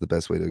 that's the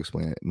best way to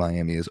explain it.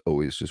 Miami is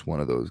always just one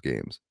of those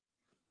games.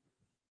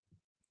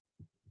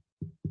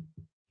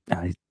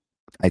 I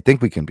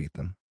think we can beat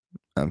them.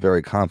 I'm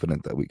very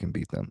confident that we can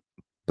beat them.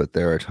 But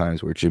there are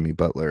times where Jimmy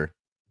Butler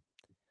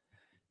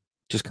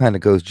just kind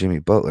of goes Jimmy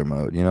Butler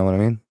mode. You know what I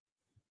mean?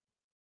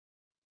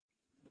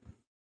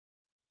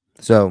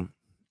 So,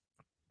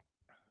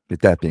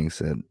 with that being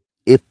said,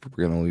 if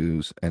we're going to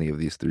lose any of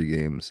these 3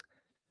 games,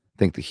 I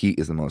think the Heat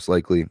is the most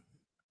likely.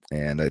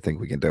 And I think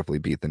we can definitely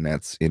beat the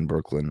Nets in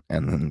Brooklyn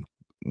and then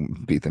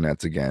beat the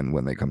Nets again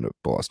when they come to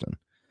Boston.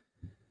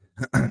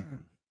 I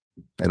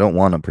don't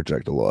want to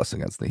project a loss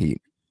against the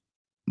Heat,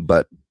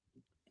 but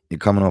you're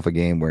coming off a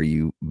game where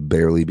you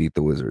barely beat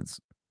the Wizards.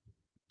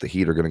 The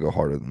Heat are going to go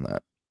harder than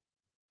that.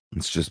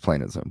 It's just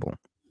plain and simple.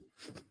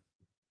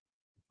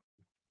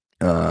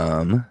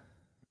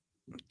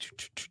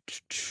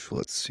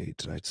 Let's see.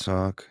 Did I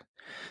talk?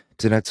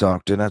 I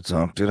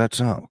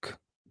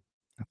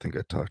think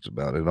I talked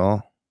about it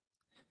all.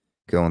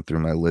 Going through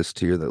my list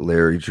here that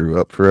Larry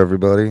drew up for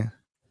everybody.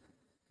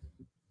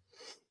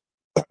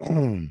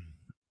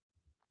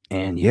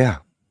 And yeah,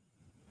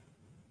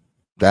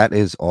 that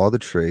is all the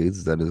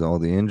trades. That is all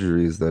the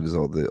injuries. That is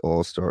all the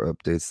All-Star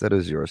updates. That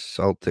is your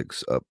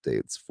Celtics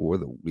updates for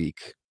the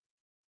week.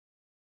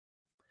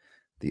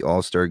 The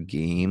All-Star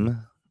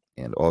game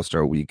and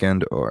All-Star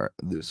weekend are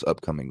this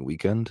upcoming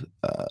weekend.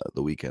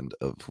 The weekend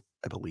of,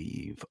 I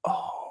believe,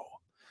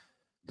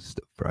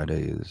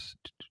 Friday is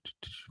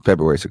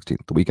February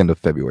 16th. The weekend of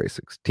February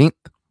 16th.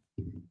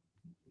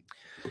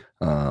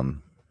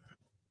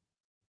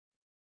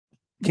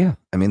 Yeah,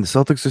 I mean, the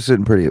Celtics are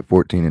sitting pretty at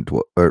 14 and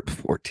 12, or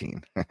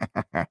 14,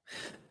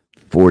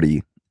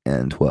 40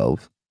 and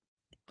 12.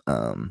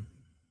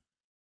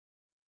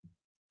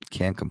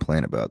 Can't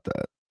complain about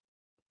that.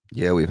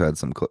 Yeah, we've had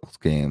some close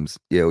games.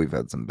 Yeah, we've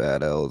had some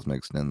bad L's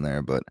mixed in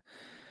there, but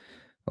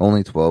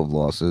only 12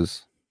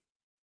 losses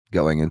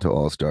going into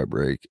All-Star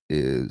break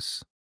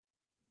is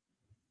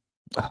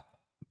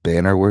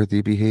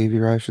banner-worthy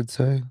behavior, I should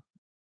say.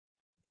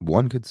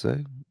 One could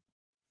say.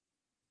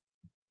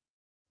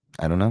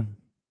 I don't know.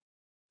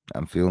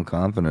 I'm feeling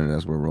confident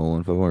as we're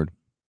rolling forward.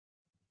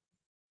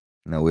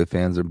 No ifs,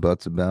 ands, or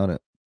buts about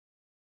it.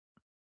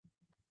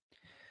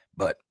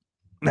 But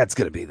that's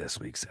going to be this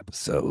week's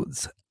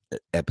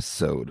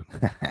episode.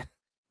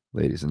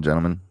 Ladies and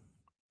gentlemen,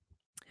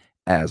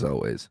 as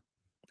always,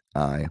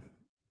 I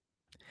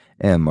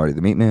am Marty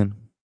the Meat Man.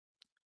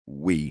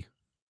 We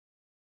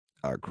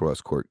are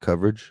Cross Court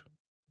Coverage.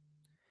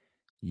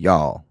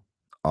 Y'all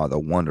are the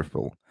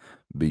wonderful,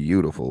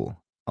 beautiful,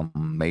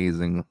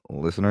 amazing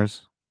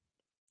listeners.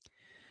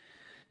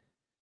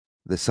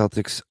 The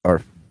Celtics are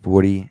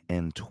 40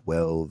 and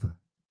 12.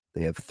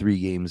 They have 3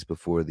 games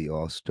before the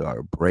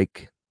All-Star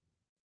break.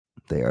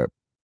 They are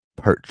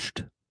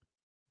perched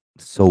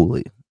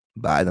solely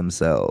by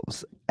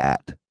themselves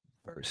at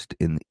first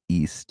in the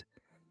East.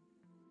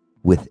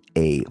 with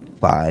a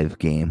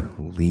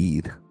 5-game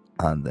lead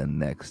on the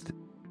next,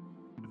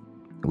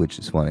 which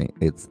is funny.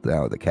 It's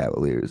now the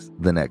Cavaliers,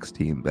 the next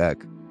team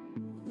back.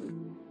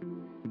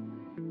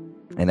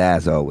 And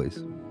as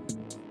always,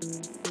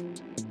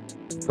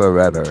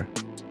 forever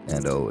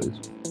and always,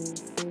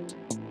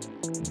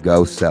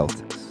 go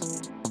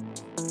Celtics,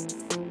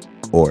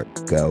 or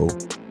go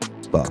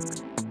fuck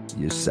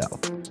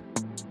yourself.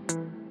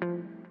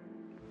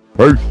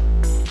 Peace.